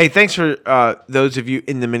 Absolutely. Hey, thanks for those of you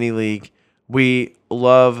in the mini league. We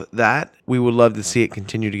love that. We would love to see it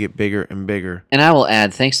continue to get bigger and bigger. And I will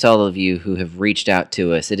add, thanks to all of you who have reached out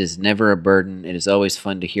to us. It is never a burden. It is always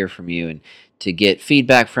fun to hear from you and to get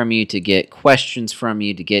feedback from you, to get questions from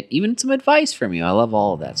you, to get even some advice from you. I love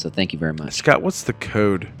all of that, so thank you very much. Scott, what's the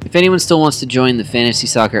code? If anyone still wants to join the Fantasy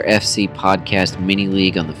Soccer FC podcast mini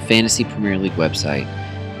league on the Fantasy Premier League website,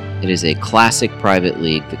 it is a classic private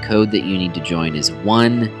league. The code that you need to join is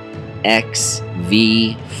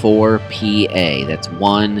 1XV4PA. That's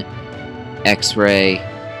 1 X-ray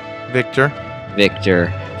Victor.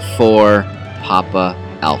 Victor 4 Papa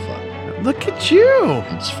Alpha. Look at you. I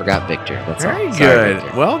just forgot Victor. That's Very all. Sorry, good.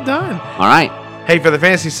 Victor. Well done. All right. Hey, for the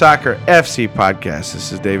Fantasy Soccer FC podcast,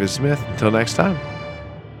 this is David Smith. Until next time.